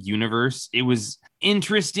Flashpoint universe. It was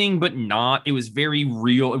interesting, but not. It was very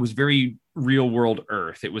real. It was very real world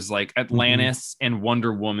Earth. It was like Atlantis and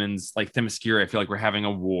Wonder Woman's like Themyscira. I feel like we're having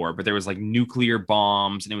a war, but there was like nuclear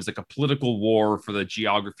bombs, and it was like a political war for the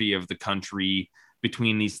geography of the country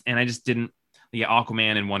between these. And I just didn't.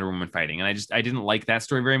 Aquaman and Wonder Woman fighting. And I didn't like that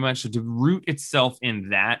story very much. So to root itself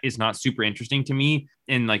in that is not super interesting to me.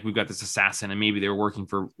 And like, we've got this assassin, and maybe they were working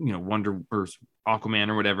for, Wonder or Aquaman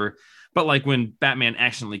or whatever. But like when Batman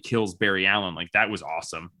accidentally kills Barry Allen, like that was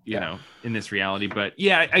awesome, you know, in this reality. But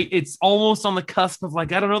it's almost on the cusp of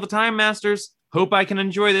like, I don't know, the Time Masters. hope I can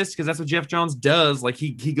enjoy this because that's what Jeff Johns does. Like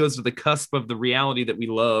he goes to the cusp of the reality that we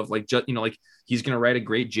love. Like like he's gonna write a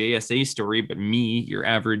great JSA story, but me, your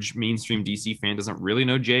average mainstream DC fan, doesn't really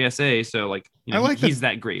know JSA. So like, he's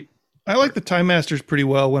that great. I like the Time Masters pretty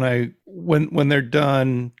well when they're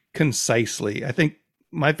done concisely. I think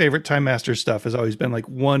my favorite Time Master stuff has always been like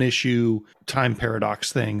one issue time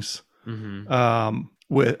paradox things.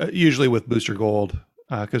 Usually with Booster Gold,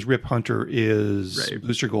 because Rip Hunter is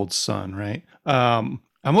Booster Gold's son, right? I'm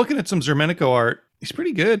looking at some Zermenico art. He's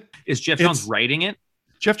pretty good. Is Jeff Johns writing it?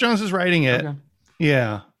 Jeff Johns is writing it. Okay.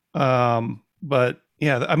 Yeah. But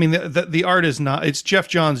yeah, I mean, the art is not, it's Jeff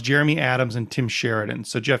Johns, Jeremy Adams, and Tim Sheridan.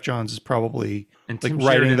 So Jeff Johns is probably like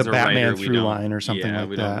writing the Batman through line or something like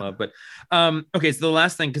that. Don't love, but okay, so the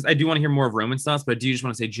last thing, because I do want to hear more of Roman's thoughts, but I do just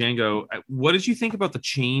want to say, Django, what did you think about the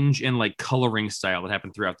change in like coloring style that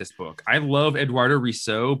happened throughout this book? I love Eduardo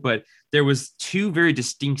Risso, but there was two very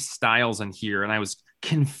distinct styles in here, and I was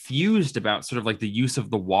confused about sort of like the use of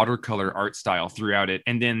the watercolor art style throughout it,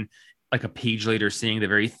 and then like a page later seeing the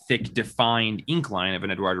very thick defined ink line of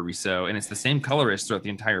an Eduardo Risso, and it's the same colorist throughout the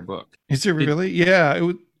entire book. Is it really?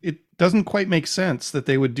 Yeah, it doesn't quite make sense that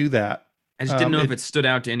they would do that. I just didn't know if it stood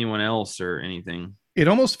out to anyone else or anything. It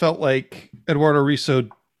almost felt like Eduardo Risso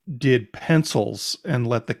did pencils and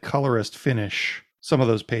let the colorist finish some of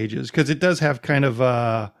those pages, because it does have kind of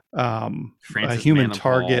a Human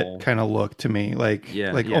Target kind of look to me, like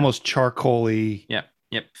almost charcoal-y. Yep.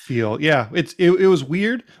 Feel. Yeah, it was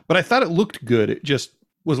weird, but I thought it looked good. It just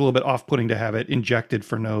was a little bit off-putting to have it injected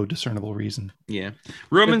for no discernible reason. Yeah.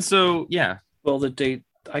 Roman, so yeah. Well,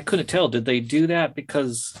 I couldn't tell. Did they do that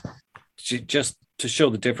because just to show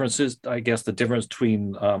the differences? I guess the difference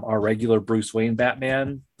between our regular Bruce Wayne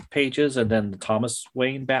Batman pages and then the Thomas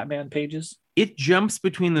Wayne Batman pages? It jumps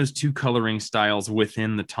between those two coloring styles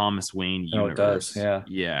within the Thomas Wayne universe. Oh, it does, yeah.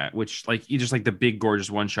 Yeah, which like you just like the big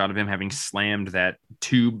gorgeous one shot of him having slammed that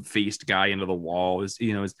tube-faced guy into the wall is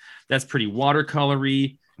that's pretty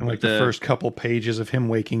watercolory. And like the first couple pages of him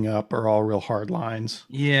waking up are all real hard lines.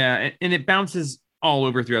 Yeah, and it bounces all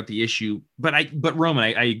over throughout the issue. But Roman,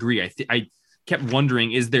 I agree. I kept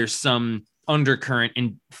wondering, is there some undercurrent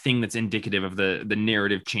thing that's indicative of the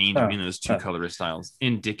narrative change between those two colorist styles?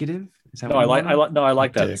 Indicative? I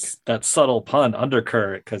like that subtle pun,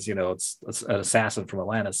 undercurrent, because it's an assassin from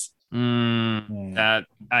Atlantis. That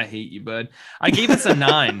I hate you, bud. I gave this a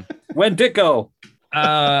 9. Wendigo.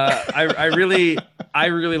 I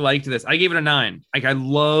really liked this. I gave it a 9. Like I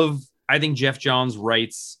think Jeff Johns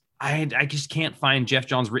writes. I just can't find Jeff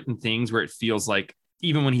Johns written things where it feels like,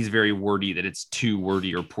 even when he's very wordy, that it's too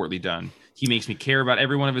wordy or poorly done. He makes me care about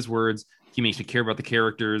every one of his words. He makes me care about the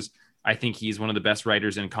characters. I think he's one of the best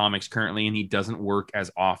writers in comics currently, and he doesn't work as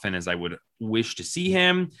often as I would wish to see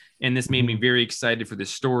him. And this made me very excited for this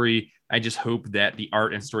story. I just hope that the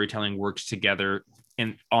art and storytelling works together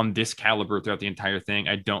and on this caliber throughout the entire thing.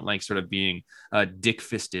 I don't like sort of being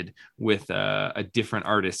dick-fisted with a different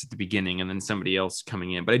artist at the beginning and then somebody else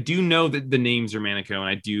coming in. But I do know that the names are Manico, and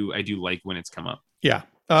I do like when it's come up. Yeah,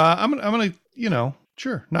 I'm gonna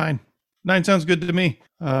sure 9. 9 sounds good to me.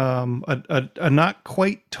 A not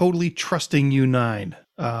quite totally trusting you 9.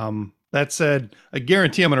 That said, I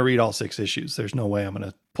guarantee I'm going to read all 6 issues. There's no way I'm going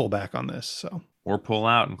to pull back on this. So or pull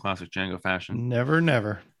out in classic Django fashion.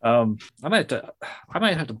 Never. I might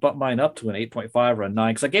have to bump mine up to an 8.5 or a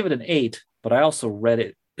 9, because I gave it an 8, but I also read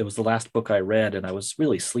it. It was the last book I read, and I was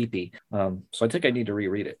really sleepy. So I think I need to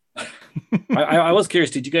reread it. I was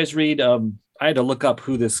curious. Did you guys read? I had to look up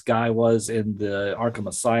who this guy was in the Arkham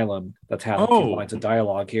Asylum. That's had a few lines of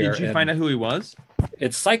dialogue here. Did you find out who he was?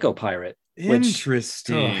 It's Psycho Pirate.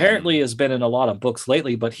 Interesting. Which apparently has been in a lot of books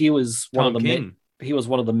lately, but he was one of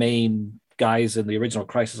the main guys in the original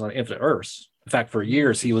Crisis on Infinite Earths. In fact, for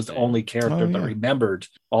years, he was the only character that remembered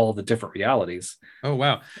all the different realities. Oh,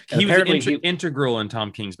 wow. He was integral in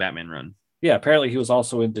Tom King's Batman run. Yeah, apparently he was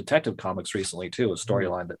also in Detective Comics recently, too, a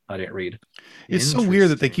storyline that I didn't read. It's so weird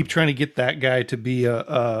that they keep trying to get that guy to be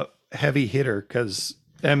a heavy hitter, because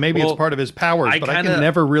maybe it's part of his powers, but I can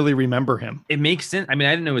never really remember him. It makes sense. I mean,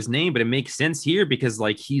 I didn't know his name, but it makes sense here because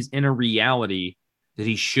like he's in a reality that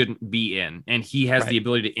he shouldn't be in, and he has the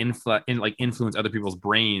ability to influence other people's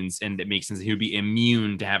brains, and it makes sense that he would be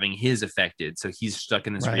immune to having his affected. So he's stuck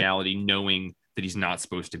in this reality knowing that he's not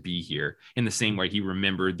supposed to be here, in the same way he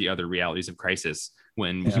remembered the other realities of Crisis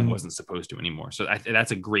when he wasn't supposed to anymore. So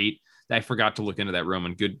that's a great, I forgot to look into that,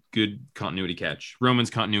 Roman. Good continuity catch. Roman's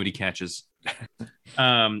continuity catches.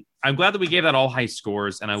 I'm glad that we gave that all high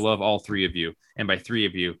scores, and I love all 3 of you. And by 3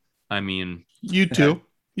 of you, I mean you too.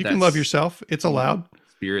 You can love yourself. It's allowed.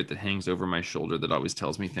 Spirit that hangs over my shoulder that always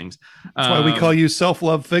tells me things. That's why we call you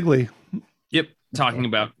Self-Love Figley. Yep. Talking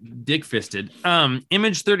about Dick Fisted.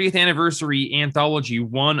 Image 30th Anniversary Anthology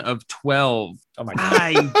 1 of 12. Oh my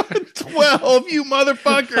God. 12, you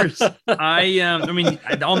motherfuckers. I mean,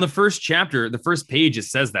 on the first chapter, the first page, it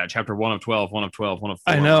says that chapter 1 of 12, 1 of 12, 1 of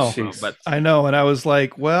 4. I know. But I know. And I was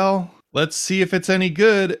like, well, let's see if it's any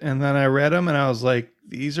good. And then I read them and I was like,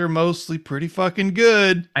 these are mostly pretty fucking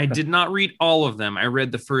good. I did not read all of them. I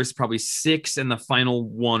read the first probably 6 and the final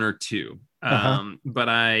 1 or 2. But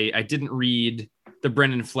I didn't read the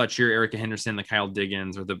Brendan Fletcher, Erica Henderson, the Kyle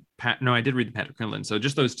Diggins, or I did read the Patrick Quinlan. So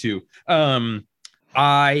just those 2.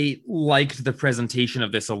 I liked the presentation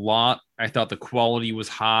of this a lot. I thought the quality was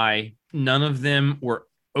high. None of them were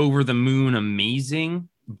over the moon amazing,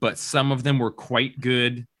 but some of them were quite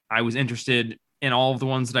good. I was interested in all of the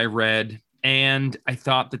ones that I read, and I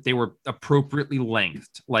thought that they were appropriately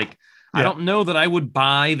lengthed. Like, I don't know that I would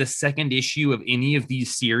buy the second issue of any of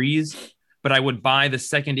these series, but I would buy the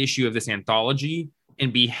second issue of this anthology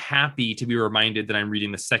and be happy to be reminded that I'm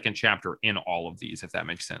reading the second chapter in all of these, if that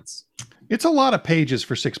makes sense. It's a lot of pages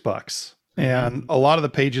for $6, and a lot of the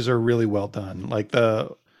pages are really well done. Like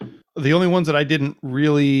the only ones that I didn't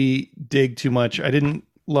really dig too much, I didn't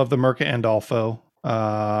love the Mirka Andolfo,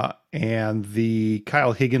 and the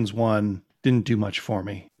Kyle Higgins one didn't do much for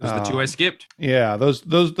me. Those are the 2 I skipped. Yeah, those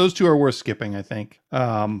 2 are worth skipping, I think.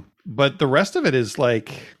 But the rest of it is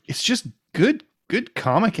like, it's just good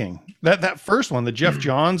comicking. That first one, the Jeff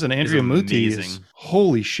Johns and Andrea Muti, is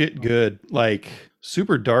holy shit good. Like,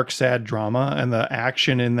 super dark, sad drama, and the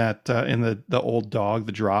action in that in the old dog,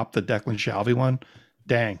 the drop, the Declan Shalvey one,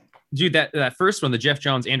 dang. Dude, that first one, the Jeff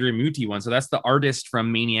Johns, Andrea Muti one. So that's the artist from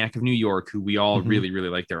Maniac of New York, who we all really, really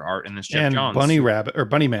like their art. And this Jeff Johns.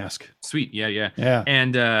 Bunny Mask. Sweet. Yeah.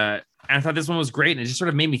 And I thought this one was great. And it just sort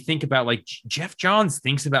of made me think about, like, Jeff Johns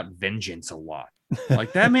thinks about vengeance a lot.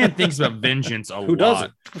 Like, that man thinks about vengeance a lot. Who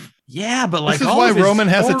doesn't? Yeah, but like, this is why Roman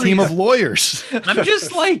has a team of lawyers. I'm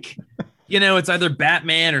just like, it's either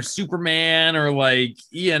Batman or Superman or, like,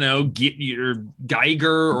 or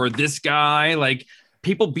Geiger or this guy. Like,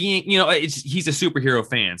 people being, he's a superhero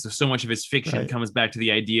fan. So much of his fiction comes back to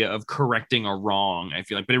the idea of correcting a wrong, I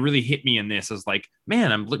feel like. But it really hit me in this. I was like,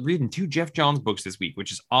 man, I'm reading 2 Jeff Johns books this week,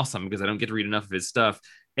 which is awesome because I don't get to read enough of his stuff.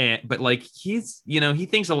 But like, he's, he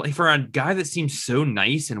thinks for a guy that seems so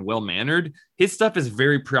nice and well-mannered, his stuff is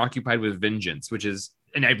very preoccupied with vengeance, which is,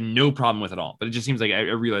 and I have no problem with it all, but it just seems like I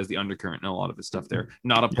realize the undercurrent in a lot of his stuff there.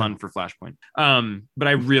 Not a pun for Flashpoint. But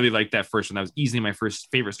I really liked that first one. That was easily my first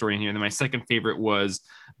favorite story in here. And then my second favorite was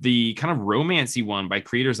the kind of romancy one by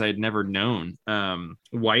creators I had never known.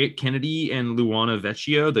 Wyatt Kennedy and Luana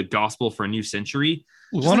Vecchio, The Gospel for a New Century.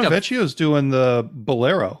 Luana Vecchio's doing the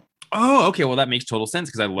Bolero. Oh, okay. Well, that makes total sense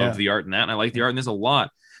because I love the art in that. And I like the art in this a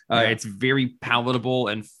lot. It's very palatable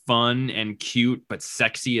and fun and cute, but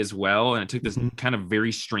sexy as well. And it took this kind of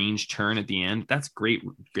very strange turn at the end. That's great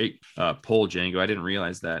pull, Django. I didn't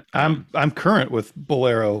realize that. I'm current with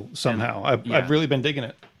Bolero somehow. I've really been digging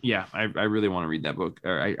it. Yeah, I really want to read that book.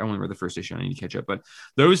 I only read the first issue. I need to catch up. But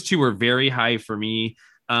those 2 were very high for me.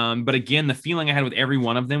 But again, the feeling I had with every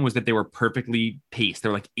one of them was that they were perfectly paced.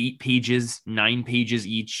 They're like 8 pages, 9 pages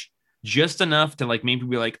each. Just enough to like maybe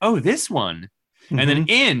be like, oh, this one, and then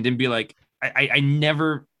end and be like, I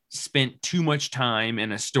never spent too much time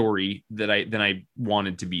in a story that I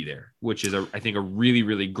wanted to be there, which is I think a really,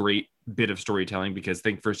 really great bit of storytelling, because I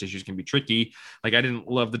think first issues can be tricky. Like, I didn't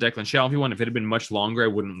love the Declan Shalvey one. If it had been much longer, I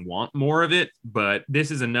wouldn't want more of it, but this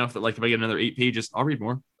is enough that, like, if I get another 8 pages, I'll read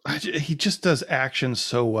more. He just does action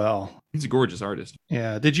so well. He's a gorgeous artist.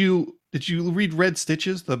 Yeah. Did you read Red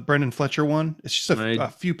Stitches, the Brendan Fletcher one? It's just a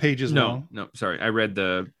few pages long. No, sorry. I read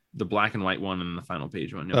the black and white one and the final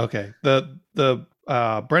page one. No. Okay. The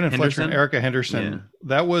Brendan Fletcher and Erica Henderson,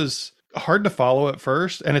 that was hard to follow at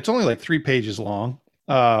first, and it's only like 3 pages long.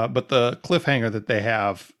 But the cliffhanger that they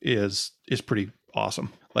have is pretty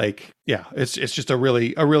awesome. Like, yeah, it's just a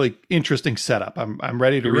really interesting setup. I'm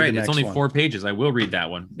ready to read the next one. It's only 4 pages. I will read that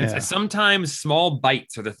one. Sometimes small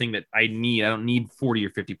bites are the thing that I need. I don't need 40 or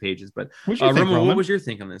 50 pages. But Roman, what was your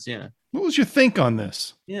think on this? Yeah. What was your think on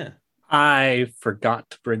this? Yeah. I forgot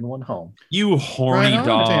to bring one home. You horny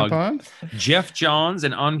dog. Jeff Johns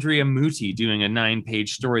and Andrea Muti doing a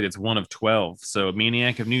 9-page story that's 1 of 12. So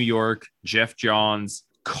Maniac of New York, Jeff Johns,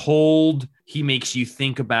 cold. He makes you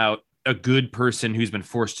think about a good person who's been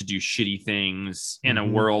forced to do shitty things in a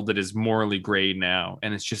world that is morally gray now.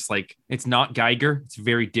 And it's just like, it's not Geiger. It's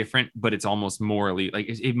very different, but it's almost morally, like,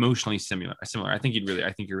 it's emotionally similar. I think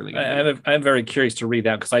you're really good. I'm very curious to read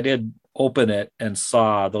that, because I did open it and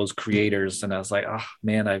saw those creators, and I was like, oh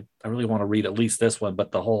man, I really want to read at least this one,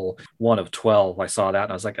 but the whole one of 12, I saw that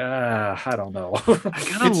and I was like, I don't know. I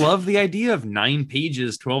kind of love the idea of 9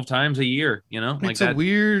 pages 12 times a year, you know? It's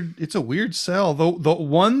a weird sell. The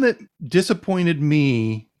one that disappointed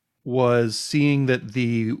me was seeing that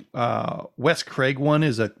the Wes Craig one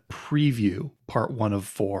is a preview, part 1 of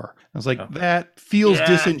 4. I was like, that feels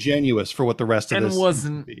disingenuous for what the rest of this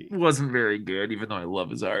wasn't very good, even though I love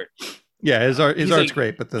his art. Yeah, his art's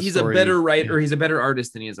great, but he's a better writer. He's a better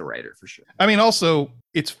artist than he is a writer, for sure. I mean, also,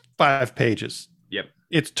 it's 5 pages. Yep.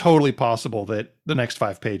 It's totally possible that the next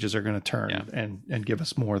 5 pages are going to turn and give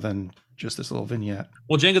us more than just this little vignette.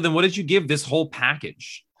 Well, Django, then what did you give this whole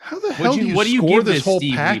package? How the hell do you score this whole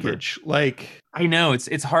package? Like, I know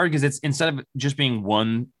it's hard because it's, instead of just being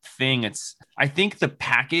one thing, I think the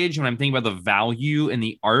package, when I'm thinking about the value and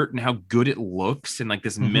the art and how good it looks and like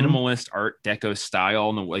this minimalist art deco style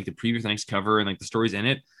and the previous next cover and like the stories in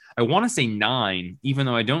it, I want to say 9, even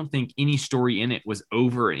though I don't think any story in it was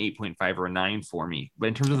over an 8.5 or a 9 for me. But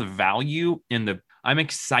in terms of the value and I'm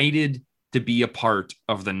excited to be a part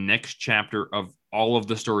of the next chapter of all of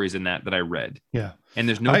the stories in that I read. Yeah. And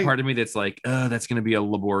there's no part of me that's like, that's going to be a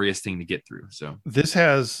laborious thing to get through. So this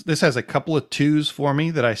has a couple of 2s for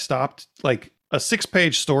me that I stopped, like a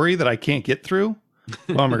 6-page story that I can't get through.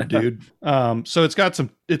 Bummer, dude. So it's got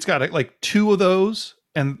like 2 of those,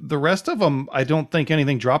 and the rest of them, I don't think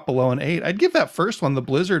anything dropped below an 8. I'd give that first one, the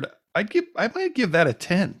Blizzard, I might give that a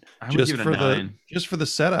 10. I would give it a 9. Just for the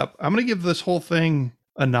setup. I'm going to give this whole thing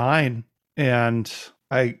a 9. And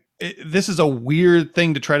this is a weird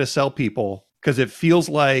thing to try to sell people, because it feels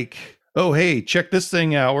like, oh, hey, check this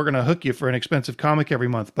thing out. We're going to hook you for an expensive comic every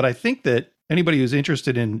month. But I think that anybody who's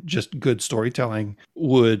interested in just good storytelling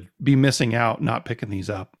would be missing out not picking these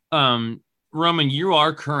up. Roman, you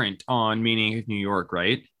are current on Maniac New York,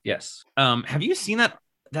 right? Yes. Have you seen that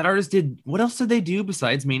artist what else did they do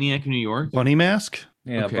besides Maniac New York? Bunny Mask?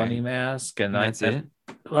 Yeah, okay. Bunny Mask. And that's it?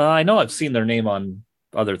 Well, I know I've seen their name on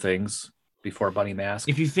other things before Bunny Mask.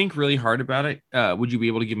 If you think really hard about it, would you be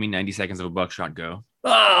able to give me 90 seconds of a buckshot go?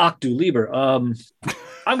 Du Lieber. I'm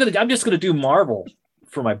just gonna do Marvel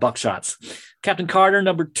for my buckshots. Captain Carter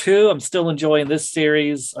 #2. I'm still enjoying this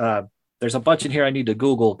series. There's a bunch in here I need to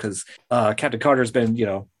Google because Captain Carter's been,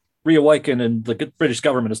 reawakened, and the British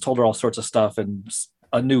government has told her all sorts of stuff, and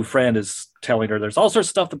a new friend is telling her there's all sorts of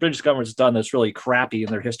stuff the British government has done that's really crappy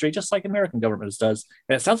in their history, just like American government does.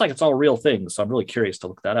 And it sounds like it's all real things. So I'm really curious to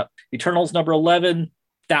look that up. Eternals #11.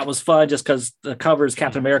 That was fun just because the cover is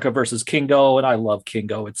Captain America versus Kingo. And I love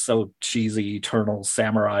Kingo. It's so cheesy, eternal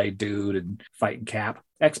samurai dude and fighting Cap.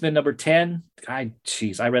 X-Men #10. I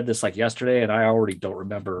read this like yesterday and I already don't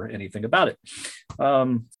remember anything about it.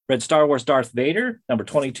 Read Star Wars Darth Vader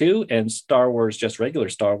 #22 and Star Wars just regular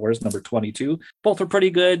Star Wars #22. Both are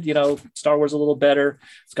pretty good. Star Wars a little better.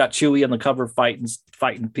 It's got Chewie on the cover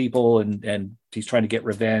fighting people and he's trying to get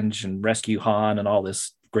revenge and rescue Han and all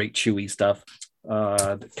this great Chewie stuff.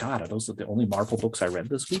 God, are those the only Marvel books I read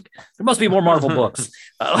this week? There must be more Marvel books.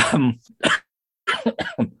 I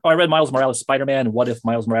read Miles Morales Spider-Man and What If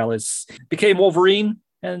Miles Morales Became Wolverine,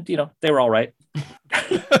 and they were all right.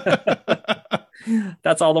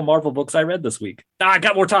 That's all the Marvel books I read this week. I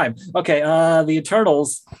got more time. Okay, the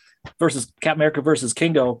Eternals versus Captain America versus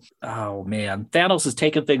Kingo. Oh man, Thanos is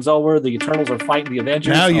taking things over. The Eternals are fighting the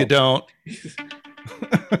Avengers. Now you don't.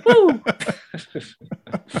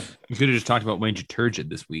 You could have just talked about Major Turgid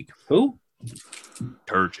this week. Who?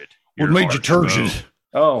 Turgid. What Major Turgid?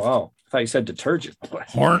 Oh. I thought you said detergent.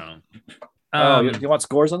 Horn. You want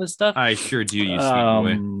scores on this stuff? I sure do.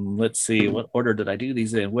 Let's see. What order did I do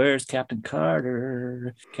these in? Where's Captain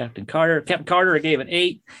Carter? Captain Carter, I gave an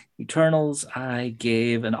 8. Eternals, I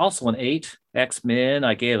gave also an 8. X-Men,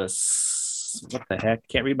 I gave what the heck?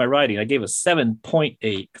 Can't read my writing. I gave a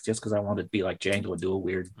 7.8 just because I wanted to be like Django and do a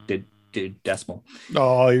weird decimal.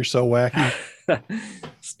 Oh, you're so wacky.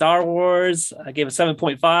 Star Wars, I gave a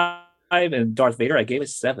 7.5. And Darth Vader, I gave a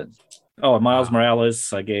 7. Oh, and Miles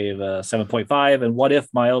Morales, I gave a 7.5. And What If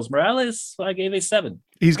Miles Morales, I gave a 7.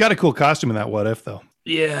 He's got a cool costume in that What If, though.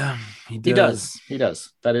 Yeah, he does.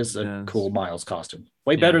 That is a cool Miles costume.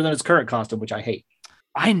 Way better than his current costume, which I hate.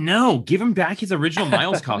 I know. Give him back his original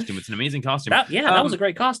Miles costume. It's an amazing costume. That was a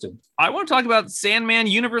great costume. I want to talk about Sandman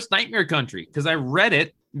Universe Nightmare Country because I read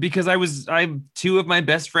it because two of my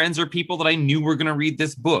best friends are people that I knew were going to read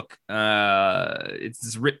this book.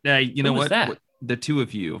 It's written, you know what? That? The two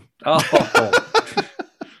of you. Oh.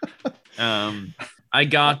 I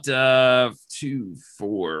got 2,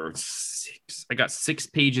 4, 6. I got 6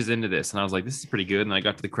 pages into this, and I was like, "This is pretty good." And I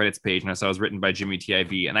got to the credits page, and I saw it was written by Jimmy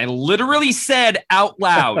TIV, and I literally said out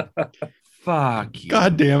loud, "Fuck you!"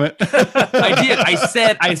 God damn it! I did.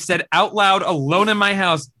 I said out loud, alone in my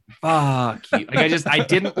house, "Fuck you!" Like I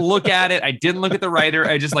didn't look at it. I didn't look at the writer.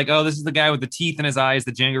 I just like, "Oh, this is the guy with the teeth in his eyes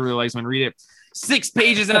that Django really likes when I read it." 6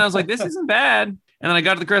 pages, and I was like, "This isn't bad." And then I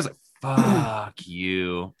got to the credits, like, "Fuck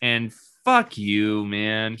you!" and fuck you,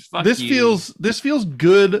 man. Fuck this you. feels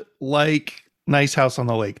good, like Nice House on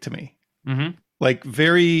the Lake to me. Mm-hmm. Like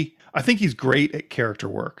I think he's great at character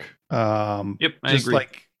work. Yep, I just agree.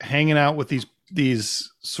 like hanging out with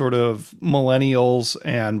these sort of millennials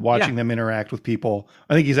and watching them interact with people.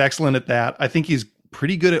 I think he's excellent at that. I think he's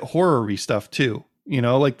pretty good at horror-y stuff too. You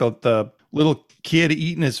know, like the little kid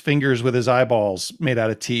eating his fingers with his eyeballs made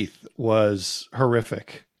out of teeth was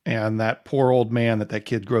horrific. And that poor old man that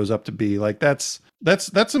kid grows up to be, like, that's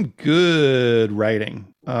some good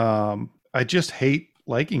writing. I just hate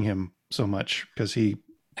liking him so much because he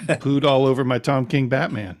pooed all over my Tom King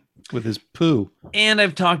Batman with his poo. And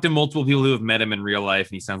I've talked to multiple people who have met him in real life,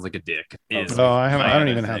 and he sounds like a dick. I don't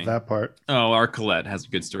even have that part. Oh, our Colette has a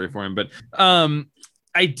good story for him, but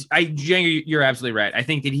Django, you're absolutely right. I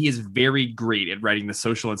think that he is very great at writing the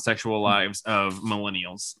social and sexual lives of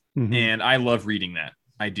millennials, and I love reading that.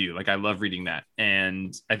 I do. Like, I love reading that,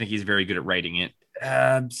 and I think he's very good at writing it.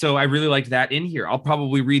 So I really liked that in here. I'll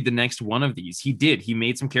probably read the next one of these. He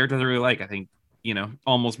made some characters I really like. I think,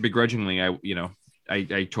 almost begrudgingly, I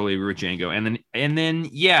totally agree with Django. And then,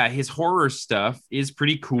 yeah, his horror stuff is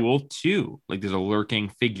pretty cool too. Like, there's a lurking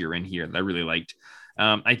figure in here that I really liked.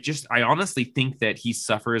 I honestly think that he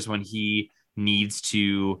suffers when he needs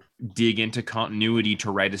to dig into continuity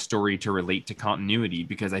to write a story to relate to continuity,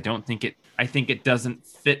 because I think it doesn't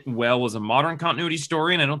fit well as a modern continuity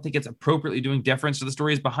story, and I don't think it's appropriately doing deference to the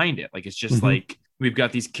stories behind it. Like, it's just like, we've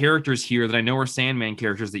got these characters here that I know are Sandman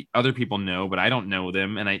characters that other people know, but I don't know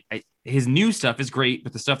them. And his new stuff is great,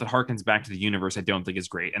 but the stuff that harkens back to the universe, I don't think is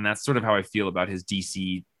great. And that's sort of how I feel about his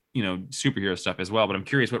DC, superhero stuff as well. But I'm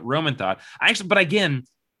curious what Roman thought. But again,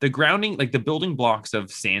 the grounding, like the building blocks of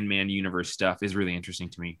Sandman universe stuff is really interesting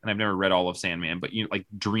to me. And I've never read all of Sandman, but like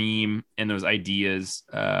Dream and those ideas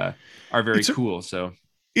are very cool. So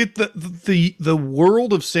the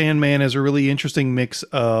world of Sandman is a really interesting mix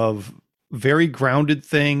of very grounded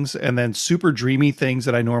things and then super dreamy things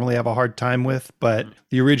that I normally have a hard time with. But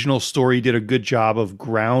the original story did a good job of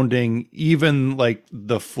grounding even like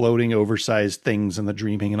the floating oversized things and the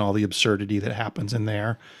dreaming and all the absurdity that happens in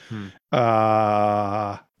there.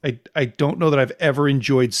 I don't know that I've ever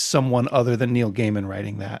enjoyed someone other than Neil Gaiman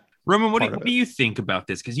writing that. Roman, what do you think about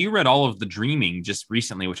this? Because you read all of The Dreaming just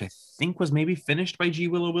recently, which I think was maybe finished by G.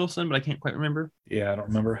 Willow Wilson, but I can't quite remember. Yeah, I don't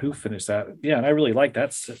remember who finished that. Yeah, and I really like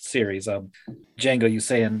that series. Django, you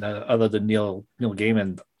saying other than Neil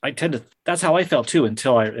Gaiman, that's how I felt too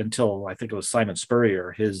until I think it was Simon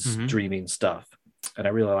Spurrier, his Dreaming stuff, and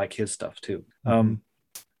I really like his stuff too.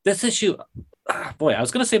 This issue, boy, I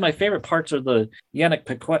was going to say my favorite parts are the Yannick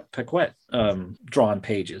Paquette drawn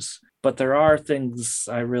pages. But there are things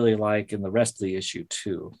I really like in the rest of the issue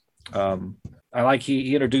too. I like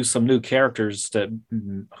he introduced some new characters that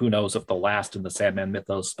who knows if they'll last in the Sandman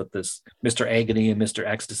mythos, but this Mr. Agony and Mr.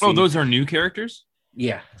 Ecstasy. Oh, those are new characters?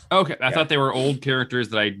 Yeah. Okay. I thought they were old characters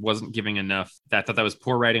that I wasn't giving enough. I thought that was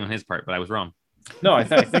poor writing on his part, but I was wrong. No, I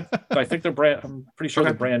think they're brand. I'm pretty sure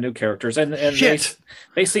they're brand new characters, and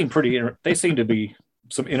they seem pretty. They seem to be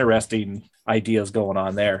some interesting ideas going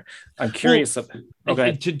on there. I'm curious.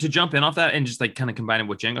 To jump in off that and just like kind of combine it with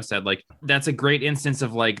what Django said, like that's a great instance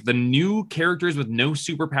of like the new characters with no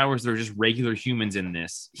superpowers that are just regular humans in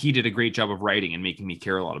this. He did a great job of writing and making me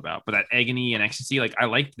care a lot about. But that Agony and Ecstasy, like I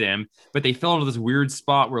liked them, but they fell into this weird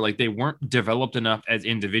spot where like they weren't developed enough as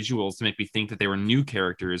individuals to make me think that they were new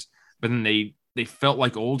characters. But then they felt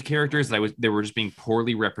like old characters that they were just being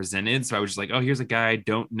poorly represented. So I was just like, oh, here's a guy I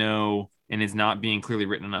don't know and is not being clearly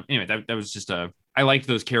written enough. Anyway, that was just I liked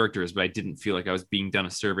those characters, but I didn't feel like I was being done a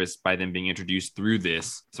service by them being introduced through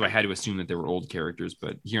this. So I had to assume that they were old characters,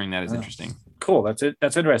 but hearing that is interesting. Cool. That's it.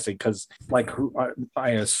 That's interesting because like I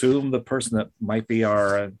assume the person that might be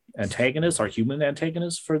our antagonist, our human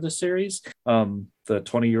antagonist for this series, the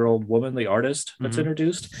 20-year-old woman, the artist that's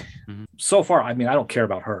introduced. So far, I mean, I don't care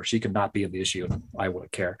about her. She could not be in the issue. I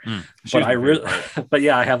wouldn't care. But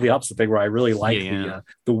yeah, I have the opposite thing where I really like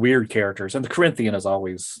the weird characters, and the Corinthian is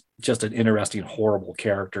always just an interesting, horrible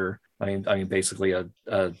character. I mean, basically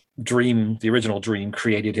a dream, the original Dream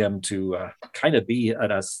created him to kind of be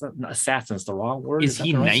an assassin's the wrong word. Is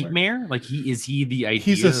he Nightmare? Like is he the idea?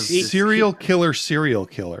 He's a serial killer.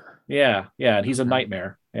 Yeah, and he's a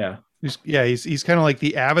nightmare. Yeah. He's kind of like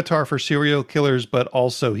the avatar for serial killers, but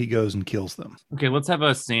also he goes and kills them. Okay, let's have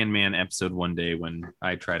a Sandman episode one day when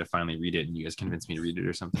I try to finally read it and you guys convince me to read it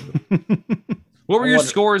or something. What were your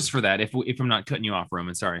scores for that? If I'm not cutting you off,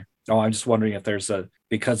 Roman, sorry. Oh, I'm just wondering if there's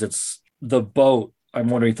because it's the boat. I'm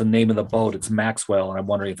wondering if the name of the boat, it's Maxwell, and I'm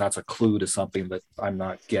wondering if that's a clue to something that I'm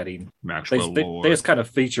not getting. Maxwell. They just kind of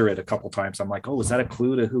feature it a couple times. I'm like, oh, is that a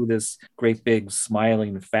clue to who this great big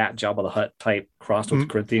smiling fat Jabba the Hutt type crossed with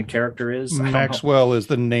Corinthian character is? Maxwell is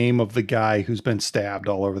the name of the guy who's been stabbed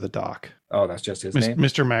all over the dock. Oh, that's just his name?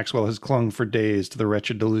 Mr. Maxwell has clung for days to the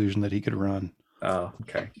wretched delusion that he could run. Oh,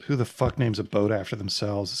 okay. Who the fuck names a boat after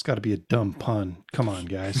themselves? It's got to be a dumb pun. Come on,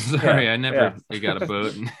 guys. Sorry, I never got a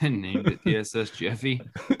boat and named it TSS Jeffy.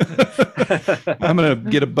 I'm going to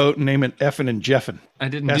get a boat and name it Effin' and Jeffin'. I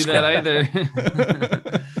didn't do that either.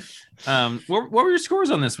 What were your scores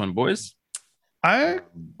on this one, boys? I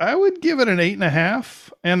would give it an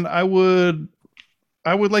 8.5, and I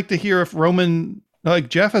would like to hear if Roman, like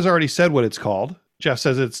Jeff has already said what it's called. Jeff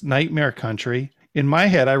says it's Nightmare Country. In my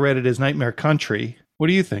head, I read it as Nightmare Country. What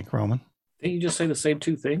do you think, Roman? Didn't you just say the same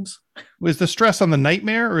two things? Was the stress on the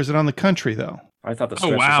nightmare or is it on the country, though? I thought the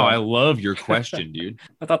stress was on... I love your question, dude.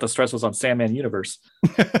 I thought the stress was on Sandman Universe.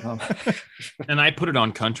 And I put it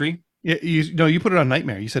on country. Yeah, you put it on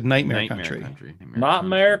Nightmare. You said Nightmare Country.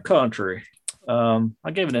 Nightmare Country.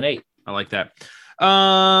 I gave it an 8. I like that.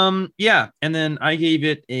 Yeah, and then I gave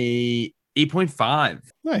it a 8.5.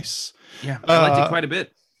 Nice. Yeah, I liked it quite a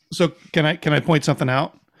bit. So can I point something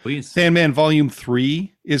out? Please. Sandman Volume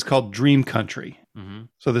 3 is called Dream Country. Mm-hmm.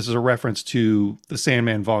 So this is a reference to the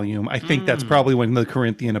Sandman volume. I think that's probably when the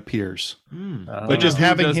Corinthian appears. But just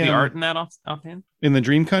having him the art in that offhand in the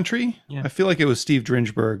Dream Country, yeah. I feel like it was Steve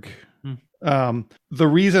Dringberg. The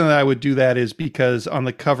reason that I would do that is because on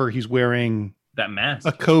the cover he's wearing that mask,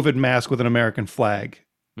 a COVID mask with an American flag.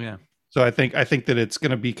 Yeah. So I think that it's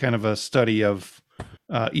going to be kind of a study of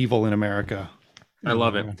evil in America. I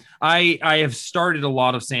love it. I have started a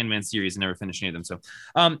lot of Sandman series and never finished any of them. So,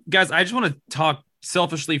 guys, I just want to talk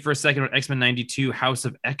selfishly for a second about X-Men 92 House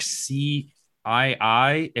of XCII.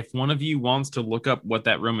 If one of you wants to look up what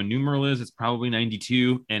that Roman numeral is, it's probably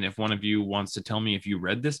 92. And if one of you wants to tell me if you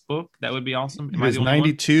read this book, that would be awesome. It was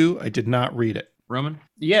 92. I did not read it. Roman?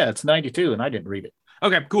 Yeah, it's 92, and I didn't read it.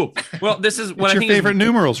 Okay, cool. Well, this is what I think your favorite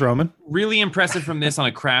numerals, Roman. Really impressive from this on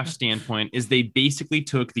a craft standpoint is they basically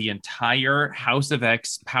took the entire House of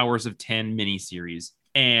X Powers of 10 miniseries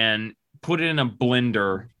and put it in a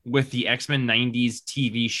blender with the X-Men 90s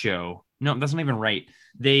TV show. No, that's not even right.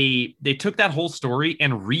 They took that whole story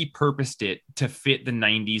and repurposed it to fit the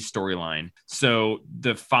 90s storyline. So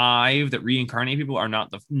the 5 that reincarnate people are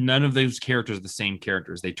none of those characters are the same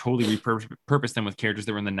characters. They totally repurposed them with characters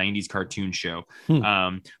that were in the 90s cartoon show.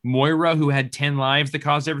 Moira, who had 10 lives that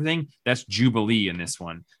caused everything, that's Jubilee in this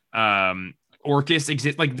one. Orchis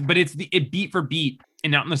exists, but it beat for beat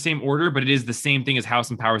and not in the same order, but it is the same thing as House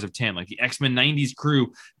and Powers of 10. Like the X-Men 90s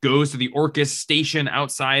crew goes to the Orchis station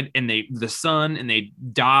outside and the sun, and they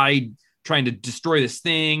die trying to destroy this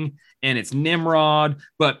thing. And it's Nimrod,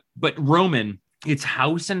 but Roman, it's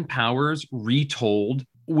House and Powers retold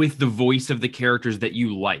with the voice of the characters that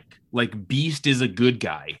you like. Like Beast is a good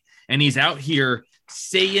guy and he's out here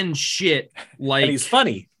saying shit like, and he's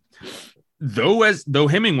funny. Though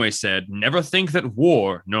Hemingway said, never think that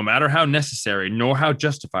war, no matter how necessary nor how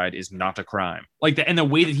justified, is not a crime. Like that, and the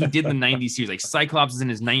way that he did the 90s series, like Cyclops is in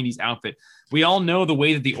his 90s outfit. We all know the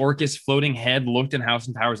way that the Orchis floating head looked in House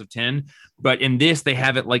and Powers of 10, but in this, they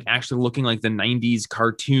have it like actually looking like the 90s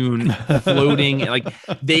cartoon floating. Like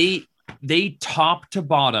they top to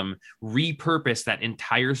bottom repurpose that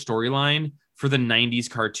entire storyline for the 90s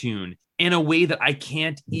cartoon in a way that I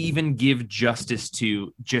can't even give justice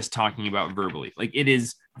to just talking about verbally. Like it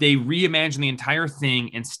is, they reimagine the entire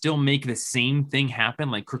thing and still make the same thing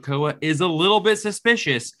happen. Like Krakoa is a little bit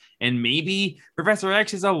suspicious and maybe Professor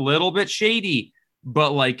X is a little bit shady,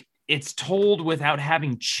 but like it's told without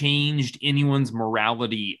having changed anyone's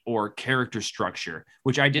morality or character structure,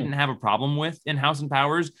 which I didn't have a problem with in House and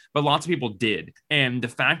Powers, but lots of people did. And the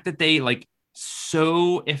fact that they like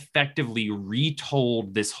so effectively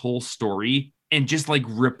retold this whole story and just like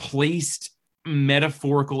replaced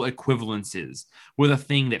metaphorical equivalences with a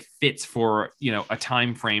thing that fits for, a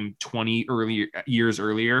time frame 20 years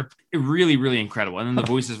earlier. It really, really incredible. And then the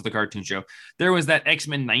voices for the cartoon show. There was that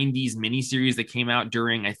X-Men 90s miniseries that came out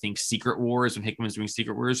during, I think, Secret Wars, when Hickman was doing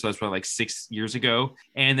Secret Wars. So that's probably like 6 years ago.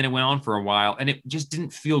 And then it went on for a while, and it just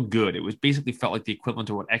didn't feel good. It was basically felt like the equivalent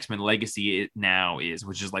to what X-Men Legacy now is,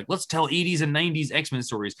 which is like, let's tell 80s and 90s X-Men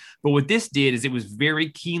stories. But what this did is it was very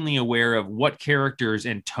keenly aware of what characters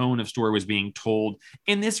and tone of story was being told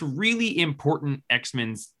in this really important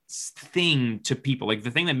X-Men thing to people. Like,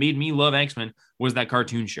 the thing that made me love X-Men was that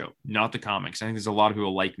cartoon show, not the comics. I think there's a lot of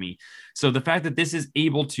people like me. So the fact that this is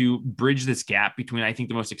able to bridge this gap between, I think,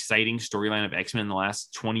 the most exciting storyline of X-Men in the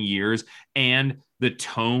last 20 years and the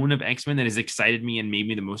tone of X-Men that has excited me and made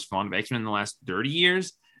me the most fond of X-Men in the last 30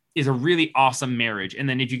 years is a really awesome marriage. And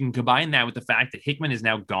then if you can combine that with the fact that Hickman is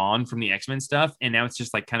now gone from the X-Men stuff, and now it's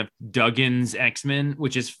just like kind of Duggan's X-Men,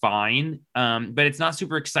 which is fine. But it's not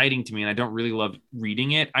super exciting to me, and I don't really love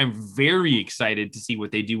reading it. I'm very excited to see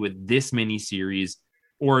what they do with this miniseries,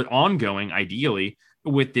 or ongoing, ideally,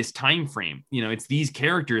 with this time frame. It's these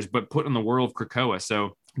characters, but put in the world of Krakoa.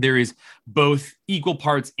 So there is both equal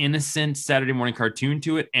parts innocent Saturday morning cartoon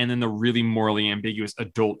to it, and then the really morally ambiguous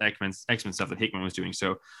adult X-Men stuff that Hickman was doing.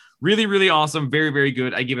 So really, really awesome. Very, very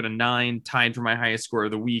good. I give it a 9, tied for my highest score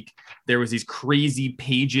of the week. There was these crazy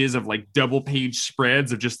pages of like double page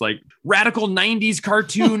spreads of just like radical 90s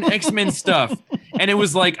cartoon X-Men stuff. And it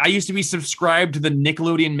was like, I used to be subscribed to the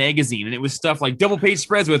Nickelodeon magazine, and it was stuff like double page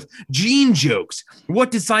spreads with Gene jokes. What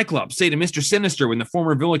did Cyclops say to Mr. Sinister when the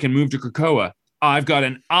former villain moved to Krakoa? I've got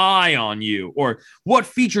an eye on you. Or what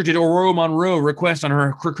feature did Aurora Monroe request on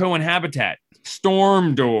her Krakoan habitat?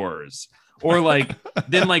 Storm doors. Or like,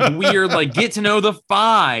 then like weird, like get to know the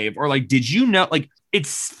 5. Or like, did you know, like it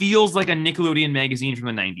feels like a Nickelodeon magazine from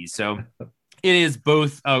the 90s. So it is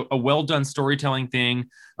both a well-done storytelling thing,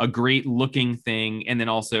 a great looking thing. And then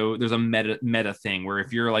also there's a meta thing where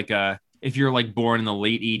if you're like born in the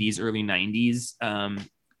late 80s, early 90s,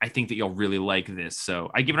 I think that you'll really like this. So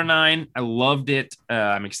I give it a 9. I loved it.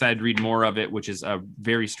 I'm excited to read more of it, which is a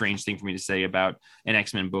very strange thing for me to say about an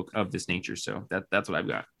X-Men book of this nature. So that's what I've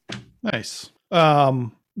got. Nice.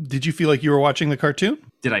 Did you feel like you were watching the cartoon?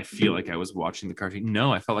 Did I feel like I was watching the cartoon?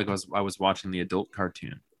 No, I felt like I was watching the adult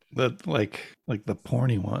cartoon. Like the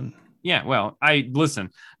porny one. Yeah, well, listen,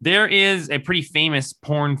 there is a pretty famous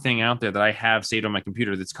porn thing out there that I have saved on my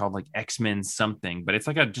computer that's called like X-Men something, but it's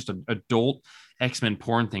like just an adult X-Men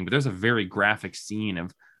porn thing. But there's a very graphic scene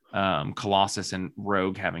of Colossus and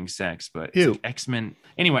Rogue having sex, but it's like X-Men.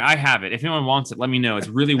 Anyway, I have it. If anyone wants it, let me know. It's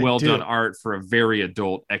really well done art for a very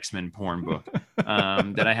adult X-Men porn book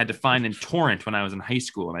that I had to find in torrent when I was in high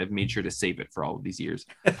school, and I've made sure to save it for all of these years.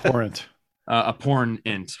 Torrent. A porn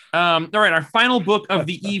int. All right, our final book of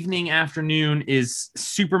the evening afternoon is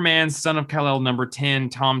Superman, Son of Kal-El, number 10,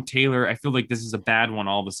 Tom Taylor. I feel like this is a bad one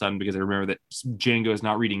all of a sudden because I remember that Django is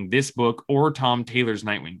not reading this book or Tom Taylor's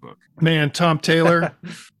Nightwing book. Man, Tom Taylor,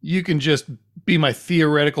 you can just be my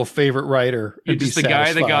theoretical favorite writer. You're just the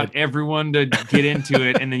guy that got everyone to get into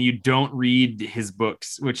it, and then you don't read his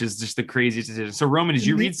books, which is just the craziest decision. So, Roman, did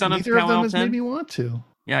you read Son of Kal-El? Neither of them has made me want to.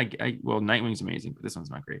 Yeah, well, Nightwing's amazing, but this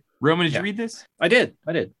one's not great. Roman, did you read this? I did.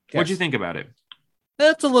 Yes. What'd you think about it?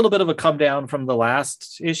 That's a little bit of a come down from the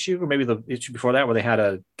last issue, or maybe the issue before that, where they had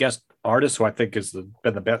a guest artist who I think has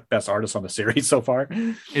been the best artist on the series so far.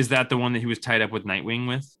 Is that the one that he was tied up with Nightwing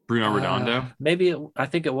with? Bruno Redondo? I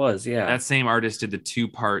think it was, yeah. That same artist did the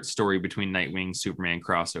 2-part story between Nightwing, Superman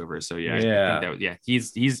crossover. So yeah.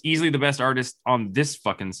 He's easily the best artist on this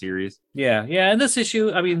fucking series. Yeah. And this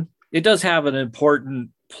issue, I mean, it does have an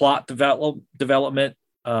important plot development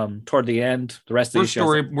toward the end. The rest of the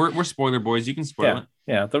issue, we're spoiler boys. You can spoil it.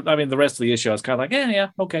 Yeah. The rest of the issue, I was kind of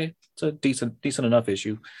like, okay, it's a decent enough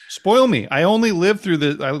issue. Spoil me. I only lived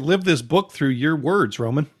this book through your words,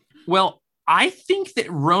 Roman. Well, I think that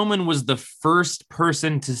Roman was the first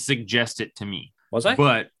person to suggest it to me. Was I?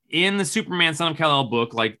 But in the Superman Son of Kal-El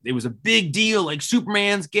book, like it was a big deal. Like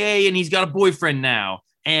Superman's gay and he's got a boyfriend now.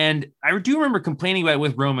 And I do remember complaining about it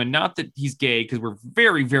with Roman, not that he's gay, because we're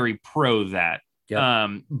very, very pro that.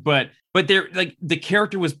 Yep. But there, like the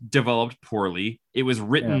character was developed poorly. It was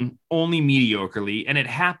written only mediocrely, and it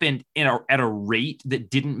happened at a rate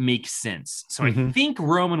that didn't make sense. So I think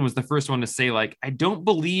Roman was the first one to say, like, I don't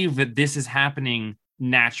believe that this is happening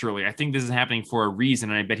naturally. I think this is happening for a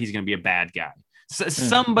reason, and I bet he's going to be a bad guy. So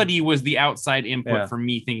somebody was the outside input for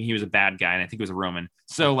me thinking he was a bad guy, and I think it was a Roman.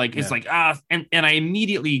 So like it's like and I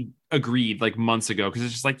immediately agreed like months ago, because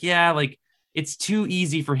it's just like like it's too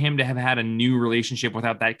easy for him to have had a new relationship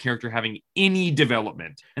without that character having any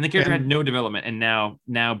development. And the character had no development. And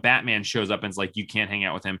now Batman shows up and is like, you can't hang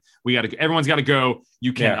out with him. Everyone's got to go.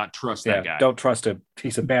 You cannot trust that guy. Don't trust him.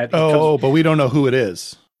 He's a bad. But we don't know who it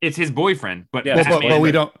is. It's his boyfriend. But but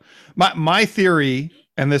we don't. My theory,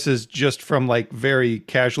 and this is just from like very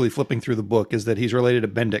casually flipping through the book, is that he's related to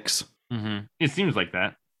Bendix. Mm-hmm. It seems like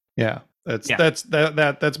that. Yeah.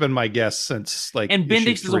 That's been my guess since like. And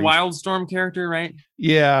Bendix is a Wildstorm character, right?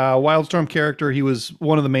 Yeah, Wildstorm character. He was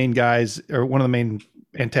one of the main guys, or one of the main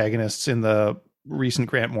antagonists in the recent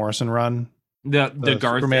Grant Morrison run. The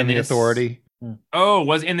Garth Superman, Ennis. the Authority. Oh,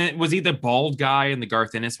 was he the bald guy in the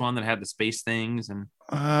Garth Ennis one that had the space things? And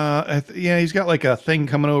he's got like a thing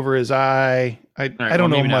coming over his eye. I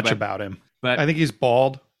don't know much about him, but I think he's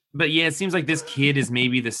bald. But yeah, it seems like this kid is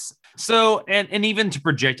maybe this. So, and even to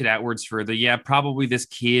project it outwards further, probably this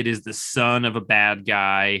kid is the son of a bad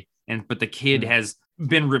guy, but the kid has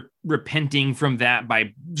been repenting from that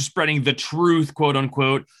by spreading the truth, quote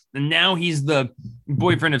unquote. And now he's the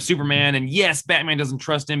boyfriend of Superman. And yes, Batman doesn't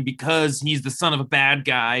trust him because he's the son of a bad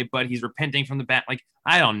guy, but he's repenting from the bat. Like,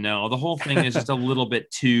 I don't know. The whole thing is just a little bit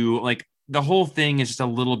too, like, the whole thing is just a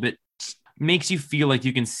little bit, makes you feel like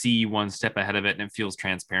you can see one step ahead of it, and it feels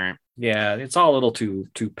transparent. Yeah, it's all a little too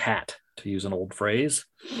pat, to use an old phrase.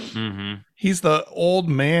 Mm-hmm. He's the old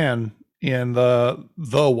man in the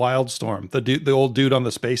Wildstorm, the old dude on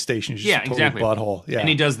the space station. He's just exactly. Butthole. Yeah, and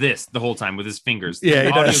he does this the whole time with his fingers. Yeah,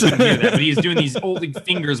 he does. Couldn't hear that, but he's doing these old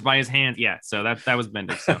fingers by his hands. Yeah, so that was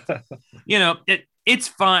Bendix. So, it's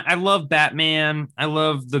fun. I love Batman. I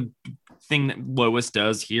love the thing that Lois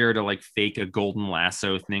does here to like fake a golden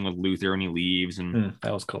lasso thing with Luthor when he leaves, and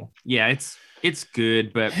that was cool. Yeah, it's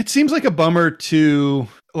good, but it seems like a bummer to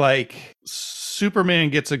like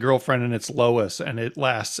Superman gets a girlfriend and it's Lois, and it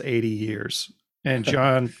lasts 80 years, and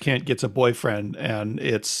John Kent gets a boyfriend and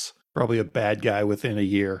it's probably a bad guy within a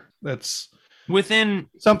year. That's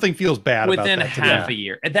something feels bad within about that half a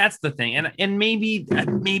year. That's the thing. And maybe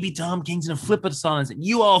Tom King's gonna flip us on and say,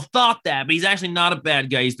 you all thought that, but he's actually not a bad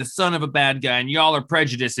guy. He's the son of a bad guy, and y'all are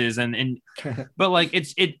prejudices. And but like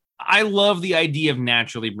I love the idea of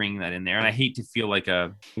naturally bringing that in there. And I hate to feel like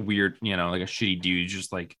a weird, like a shitty dude,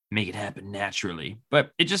 just like make it happen naturally.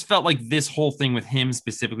 But it just felt like this whole thing with him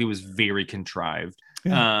specifically was very contrived.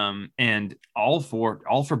 Yeah. And all for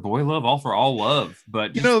boy love, all for all love.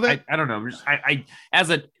 But just, I don't know. I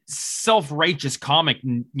as a self-righteous comic,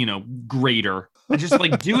 grader, I just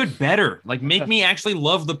like do it better. Like make me actually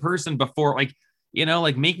love the person before, like,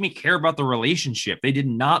 like make me care about the relationship. They did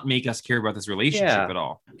not make us care about this relationship at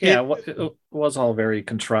all. Yeah, it was all very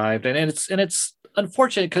contrived, and it's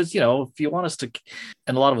unfortunate because if you want us to,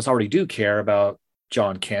 and a lot of us already do care about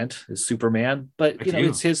John Kent as Superman, but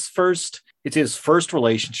it's his first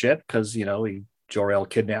relationship because Jor-El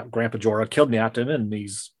Grandpa Jor-El kidnapped him, and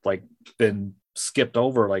he's like been skipped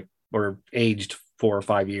over or aged 4 or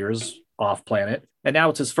 5 years off planet. And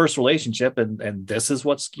now it's his first relationship, and this is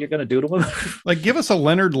what you're going to do to him. Like, give us a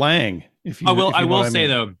Leonard Lang. I will say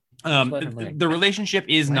though, the relationship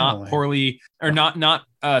is not poorly or not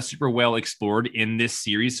super well explored in this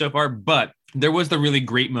series so far, but there was the really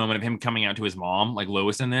great moment of him coming out to his mom, like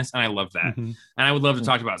Lois in this, and I love that. Mm-hmm. And I would love to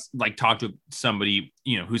talk to somebody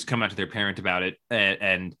who's come out to their parent about it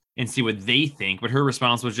and see what they think. But her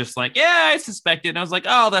response was just like, yeah, I suspect it. And I was like,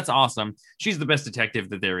 oh, that's awesome. She's the best detective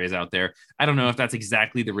that there is out there. I don't know if that's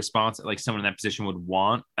exactly the response that like someone in that position would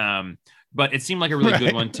want. But it seemed like a really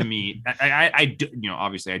good one to me. I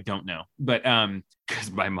obviously I don't know, but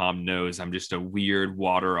because my mom knows I'm just a weird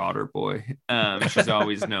water otter boy. She's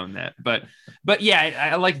always known that. But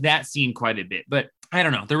yeah, I like that scene quite a bit. But I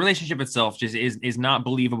don't know. The relationship itself just is not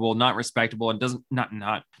believable, not respectable, and doesn't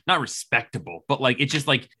not respectable. But like it's just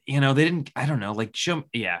like they didn't. I don't know. Like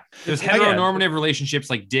there's heteronormative relationships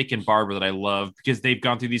like Dick and Barbara that I love because they've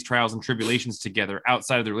gone through these trials and tribulations together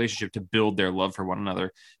outside of the relationship to build their love for one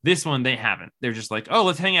another. This one they haven't. They're just like, oh,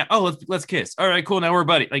 let's hang out. Oh, let's kiss. All right, cool. Now we're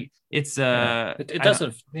buddy. Like it's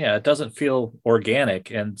it doesn't feel organic.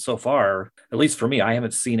 And so far, at least for me, I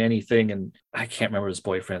haven't seen anything, and I can't remember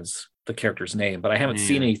the character's name, but I haven't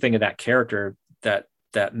seen anything of that character that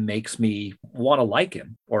makes me want to like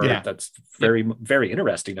him, or that's very, very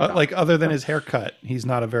interesting. Like other than his haircut, he's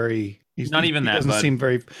not even that. Doesn't seem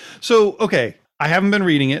very. So okay, I haven't been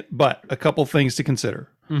reading it, but a couple things to consider.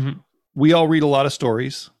 Mm-hmm. We all read a lot of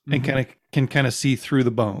stories and can see through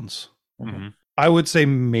the bones. Mm-hmm. I would say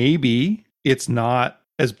maybe it's not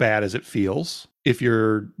as bad as it feels if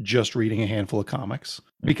you're just reading a handful of comics,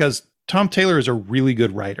 because Tom Taylor is a really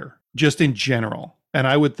good writer, just in general. And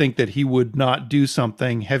I would think that he would not do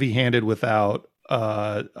something heavy-handed without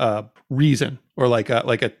reason or like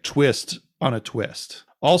a twist on a twist.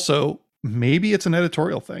 Also, maybe it's an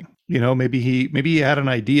editorial thing. Maybe he had an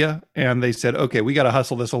idea and they said, okay, we got to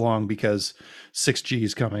hustle this along because 6G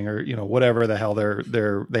is coming, or whatever the hell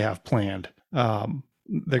they have planned.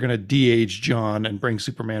 They're going to de-age John and bring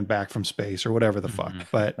Superman back from space or whatever the fuck.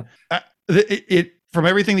 But it from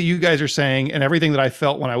everything that you guys are saying and everything that I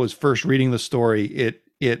felt when I was first reading the story,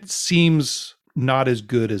 it seems not as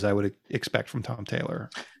good as I would expect from Tom Taylor.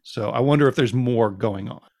 So I wonder if there's more going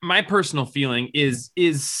on. My personal feeling is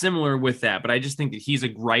similar with that, but I just think that he's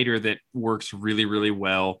a writer that works really, really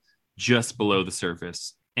well just below the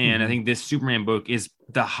surface. And I think this Superman book is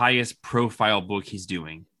the highest profile book he's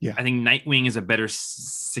doing. Yeah. I think Nightwing is a better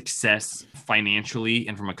success financially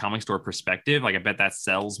and from a comic store perspective. Like, I bet that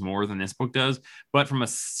sells more than this book does. But from a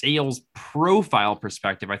sales profile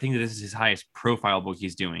perspective, I think that this is his highest profile book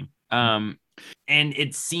he's doing. And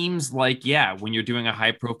it seems like, when you're doing a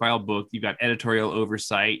high profile book, you've got editorial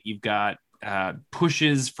oversight, you've got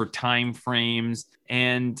pushes for time frames.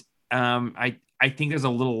 And I think there's a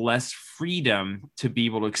little less freedom to be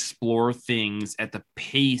able to explore things at the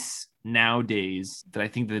pace nowadays that I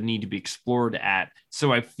think that need to be explored at.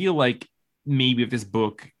 So I feel like maybe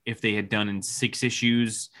if they had done in 6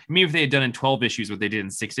 issues, maybe if they had done in 12 issues what they did in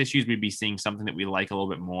 6 issues, we'd be seeing something that we like a little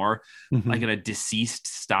bit more, like in a deceased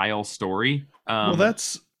style story. Well,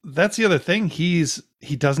 that's the other thing. He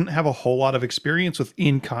doesn't have a whole lot of experience with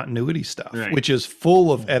in continuity stuff, right, which is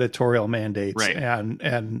full of editorial mandates, right,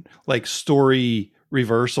 and like story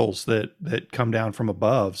reversals that come down from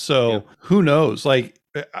above. So who knows? Like,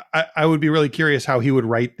 I would be really curious how he would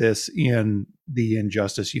write this in the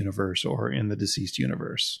Injustice universe or in the Deceased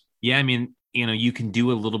universe. Yeah, I mean, you can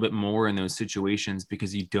do a little bit more in those situations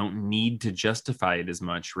because you don't need to justify it as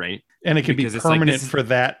much, right? And it can be permanent for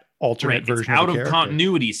that alternate version. It's out of of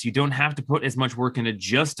continuity, so you don't have to put as much work into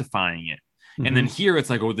justifying it. And then here it's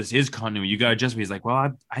like, oh, this is continuity. You got to justify. He's like,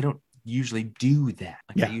 well, I don't usually do that.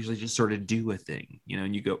 I usually just sort of do a thing,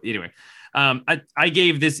 and you go anyway. I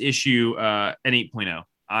gave this issue an 8.0.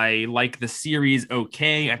 I like the series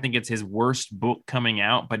okay. I think it's his worst book coming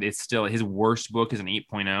out, but it's still his worst book is an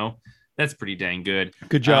 8.0. That's pretty dang good.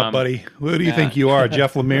 Good job, buddy. Who do you think you are,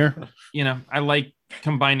 Jeff Lemire? I like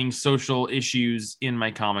combining social issues in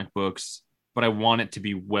my comic books, but I want it to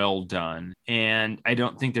be well done. And I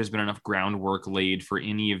don't think there's been enough groundwork laid for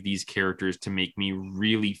any of these characters to make me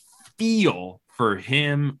really feel for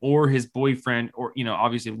him or his boyfriend, or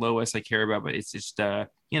obviously Lois I care about, but it's just there's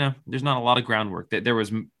not a lot of groundwork. That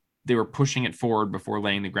they were pushing it forward before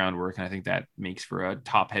laying the groundwork, and I think that makes for a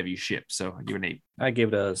top heavy ship. So I give it an 8. I gave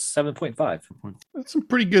it a 7.5. That's some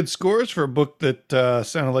pretty good scores for a book that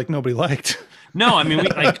sounded like nobody liked. No, I mean,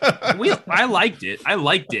 I liked it.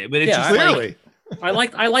 But it's just clearly.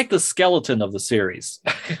 I like the skeleton of the series.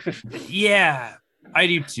 Yeah, I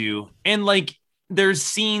do too. And there's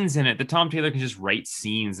scenes in it that Tom Taylor can just write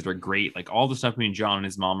scenes that are great. Like, all the stuff between John and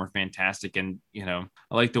his mom are fantastic. And, I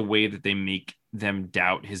like the way that they make them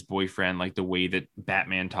doubt his boyfriend, like the way that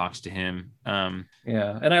Batman talks to him. And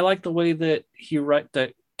I like the way that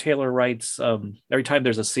Taylor writes every time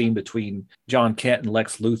there's a scene between John Kent and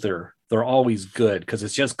Lex Luthor. They're always good because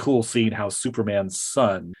it's just cool seeing how Superman's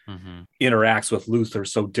son interacts with Luthor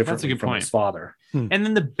so differently from his father. And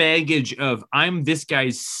then the baggage of, I'm this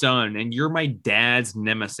guy's son and you're my dad's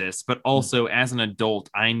nemesis, but also as an adult,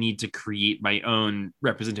 I need to create my own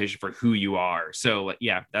representation for who you are. So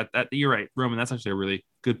that you're right, Roman. That's actually a really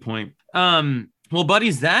good point. Well,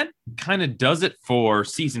 buddies, that kind of does it for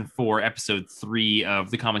season 4, episode 3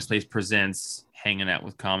 of the Comics Place Presents Hanging Out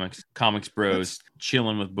with Comics Bros,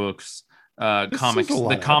 chilling with books, the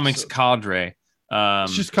comics cadre.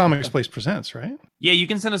 It's just Comics Place Presents, right? Yeah, you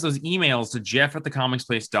can send us those emails to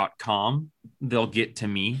jeff@thecomicsplace.com. They'll get to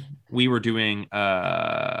me. We were doing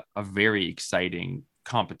a very exciting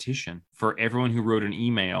competition for everyone who wrote an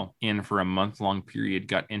email in for a month-long period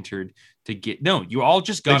got entered to get. No, you all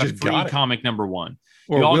just got a free comic number 1.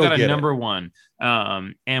 You all got a number 1.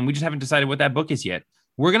 And we just haven't decided what that book is yet.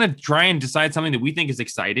 We're going to try and decide something that we think is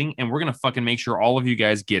exciting, and we're going to fucking make sure all of you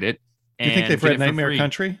guys get it. Do you think they've read Nightmare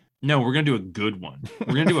Country? No, we're going to do a good one.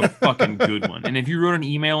 We're going to do a fucking good one. And if you wrote an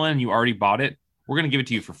email in and you already bought it, we're going to give it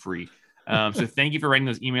to you for free. So thank you for writing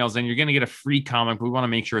those emails, and you're going to get a free comic, but we want to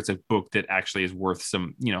make sure it's a book that actually is worth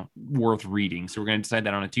worth reading. So we're going to decide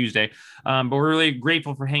that on a Tuesday. But we're really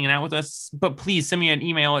grateful for hanging out with us. But please send me an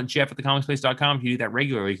email at jeff@thecomicsplace.com. If you do that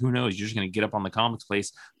regularly, who knows? You're just going to get up on the Comics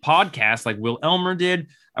Place podcast like Will Elmer did.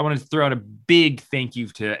 I wanted to throw out a big thank you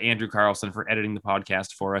to Andrew Carlson for editing the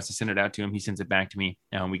podcast for us. I sent it out to him. He sends it back to me,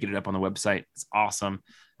 and we get it up on the website. It's awesome.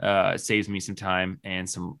 saves me some time and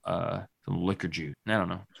some liquor juice. I don't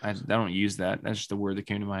know. I don't use that. That's just the word that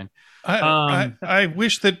came to mind. I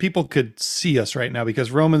wish that people could see us right now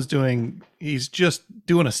because Roman's he's just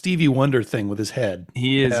doing a Stevie Wonder thing with his head.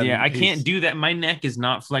 He is. Yeah. I can't do that. My neck is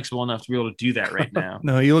not flexible enough to be able to do that right now.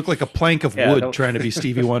 No, you look like a plank of wood trying to be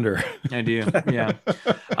Stevie Wonder. I do. Yeah.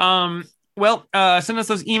 Well, send us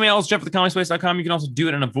those emails, jeff@thecomicspace.com. You can also do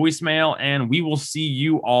it in a voicemail, and we will see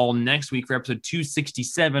you all next week for episode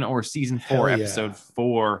 267 or season 4, episode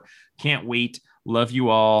 4. Can't wait. Love you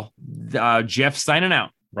all. Jeff signing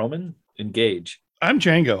out. Roman, engage. I'm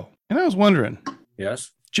Django, and I was wondering. Yes?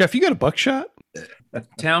 Jeff, you got a buckshot?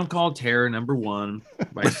 Town Called Terror #1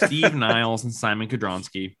 by Steve Niles and Simon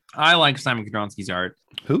Kudronsky. I like Simon Kudronsky's art.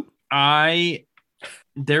 Who?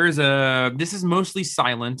 This is mostly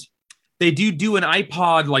silent. They do an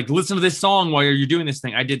iPod, like listen to this song while you're doing this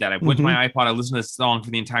thing. I did that. I went to my iPod. I listened to this song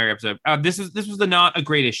for the entire episode. This was not a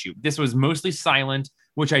great issue. This was mostly silent,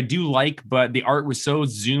 which I do like, but the art was so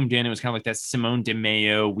zoomed in. It was kind of like that Simone de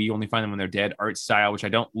Mayo, We Only Find Them When They're Dead art style, which I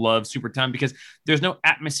don't love super ton because there's no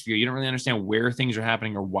atmosphere. You don't really understand where things are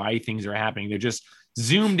happening or why things are happening. They're just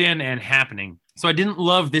zoomed in and happening. So I didn't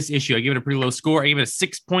love this issue. I gave it a pretty low score. I gave it a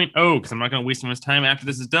 6.0 because I'm not going to waste too much time after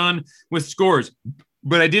this is done with scores.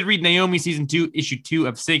 But I did read Naomi season 2, issue 2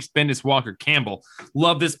 of 6, Bendis Walker Campbell.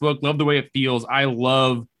 Love this book. Love the way it feels. I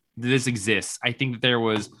love that this exists. I think that there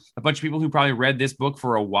was a bunch of people who probably read this book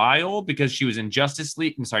for a while because she was in Justice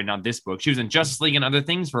League. I'm sorry, not this book. She was in Justice League and other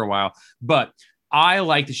things for a while. But I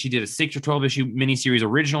like that she did a 6 or 12 issue miniseries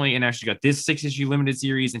originally, and now she got this 6-issue limited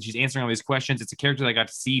series, and she's answering all these questions. It's a character that I got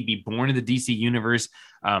to see be born in the DC universe,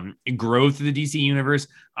 grow through the DC universe.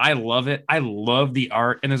 I love it. I love the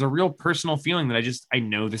art, and there's a real personal feeling that I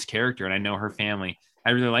know this character and I know her family. I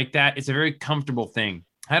really like that. It's a very comfortable thing.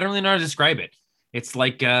 I don't really know how to describe it. It's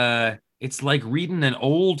like reading an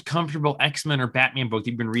old, comfortable X-Men or Batman book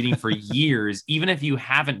that you've been reading for years, even if you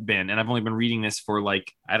haven't been. And I've only been reading this for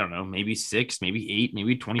I don't know, maybe 6, maybe 8,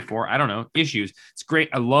 maybe 24. I don't know, issues. It's great.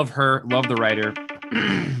 I love her. Love the writer.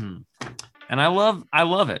 And I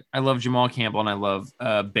love it. I love Jamal Campbell and I love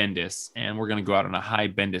Bendis. And we're going to go out on a high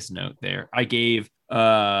Bendis note there. I gave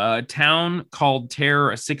Town Called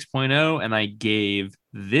Terror a 6.0, and I gave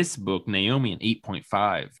this book, Naomi, an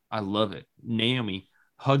 8.5. I love it. Naomi,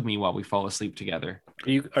 hug me while we fall asleep together.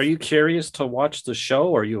 Are you curious to watch the show,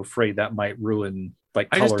 or are you afraid that might ruin the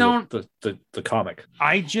comic?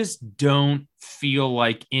 I just don't feel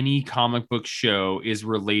like any comic book show is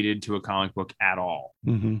related to a comic book at all.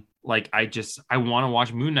 Mm-hmm. I want to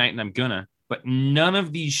watch Moon Knight, and I'm gonna, but none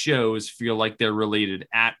of these shows feel like they're related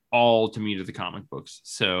at all to me to the comic books.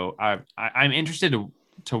 So I'm interested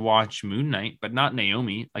to watch Moon Knight, but not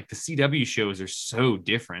Naomi. Like the CW shows are so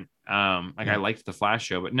different. I liked the Flash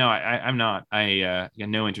show, but no, I'm not. I got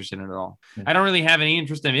no interest in it at all. I don't really have any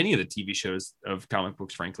interest in any of the TV shows of comic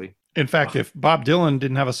books, frankly. In fact, if Bob Dylan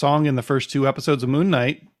didn't have a song in the first 2 episodes of Moon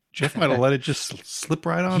Knight, Jeff might have let it just slip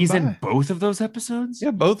right on. He's by. in both of those episodes?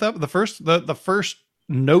 Yeah, both up. The first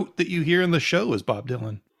note that you hear in the show is Bob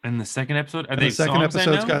Dylan. And the second episode? The second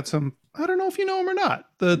episode's got some, I don't know if you know him or not.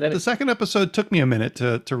 The second episode took me a minute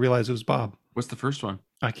to realize it was Bob. What's the first one?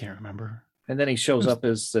 I can't remember. And then he shows up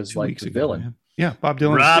as like the villain. Man. Yeah, Bob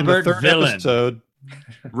Dylan Robert in the third Villain. episode.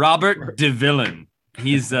 Robert DeVillain.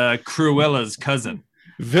 He's Cruella's cousin.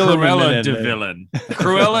 Cruella DeVillain.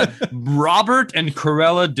 Cruella, Robert and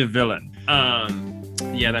Cruella DeVillain.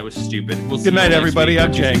 Yeah, that was stupid. Good night, everybody.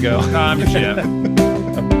 I'm Django. I'm Jeff.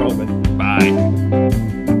 I'm Roman. Bye.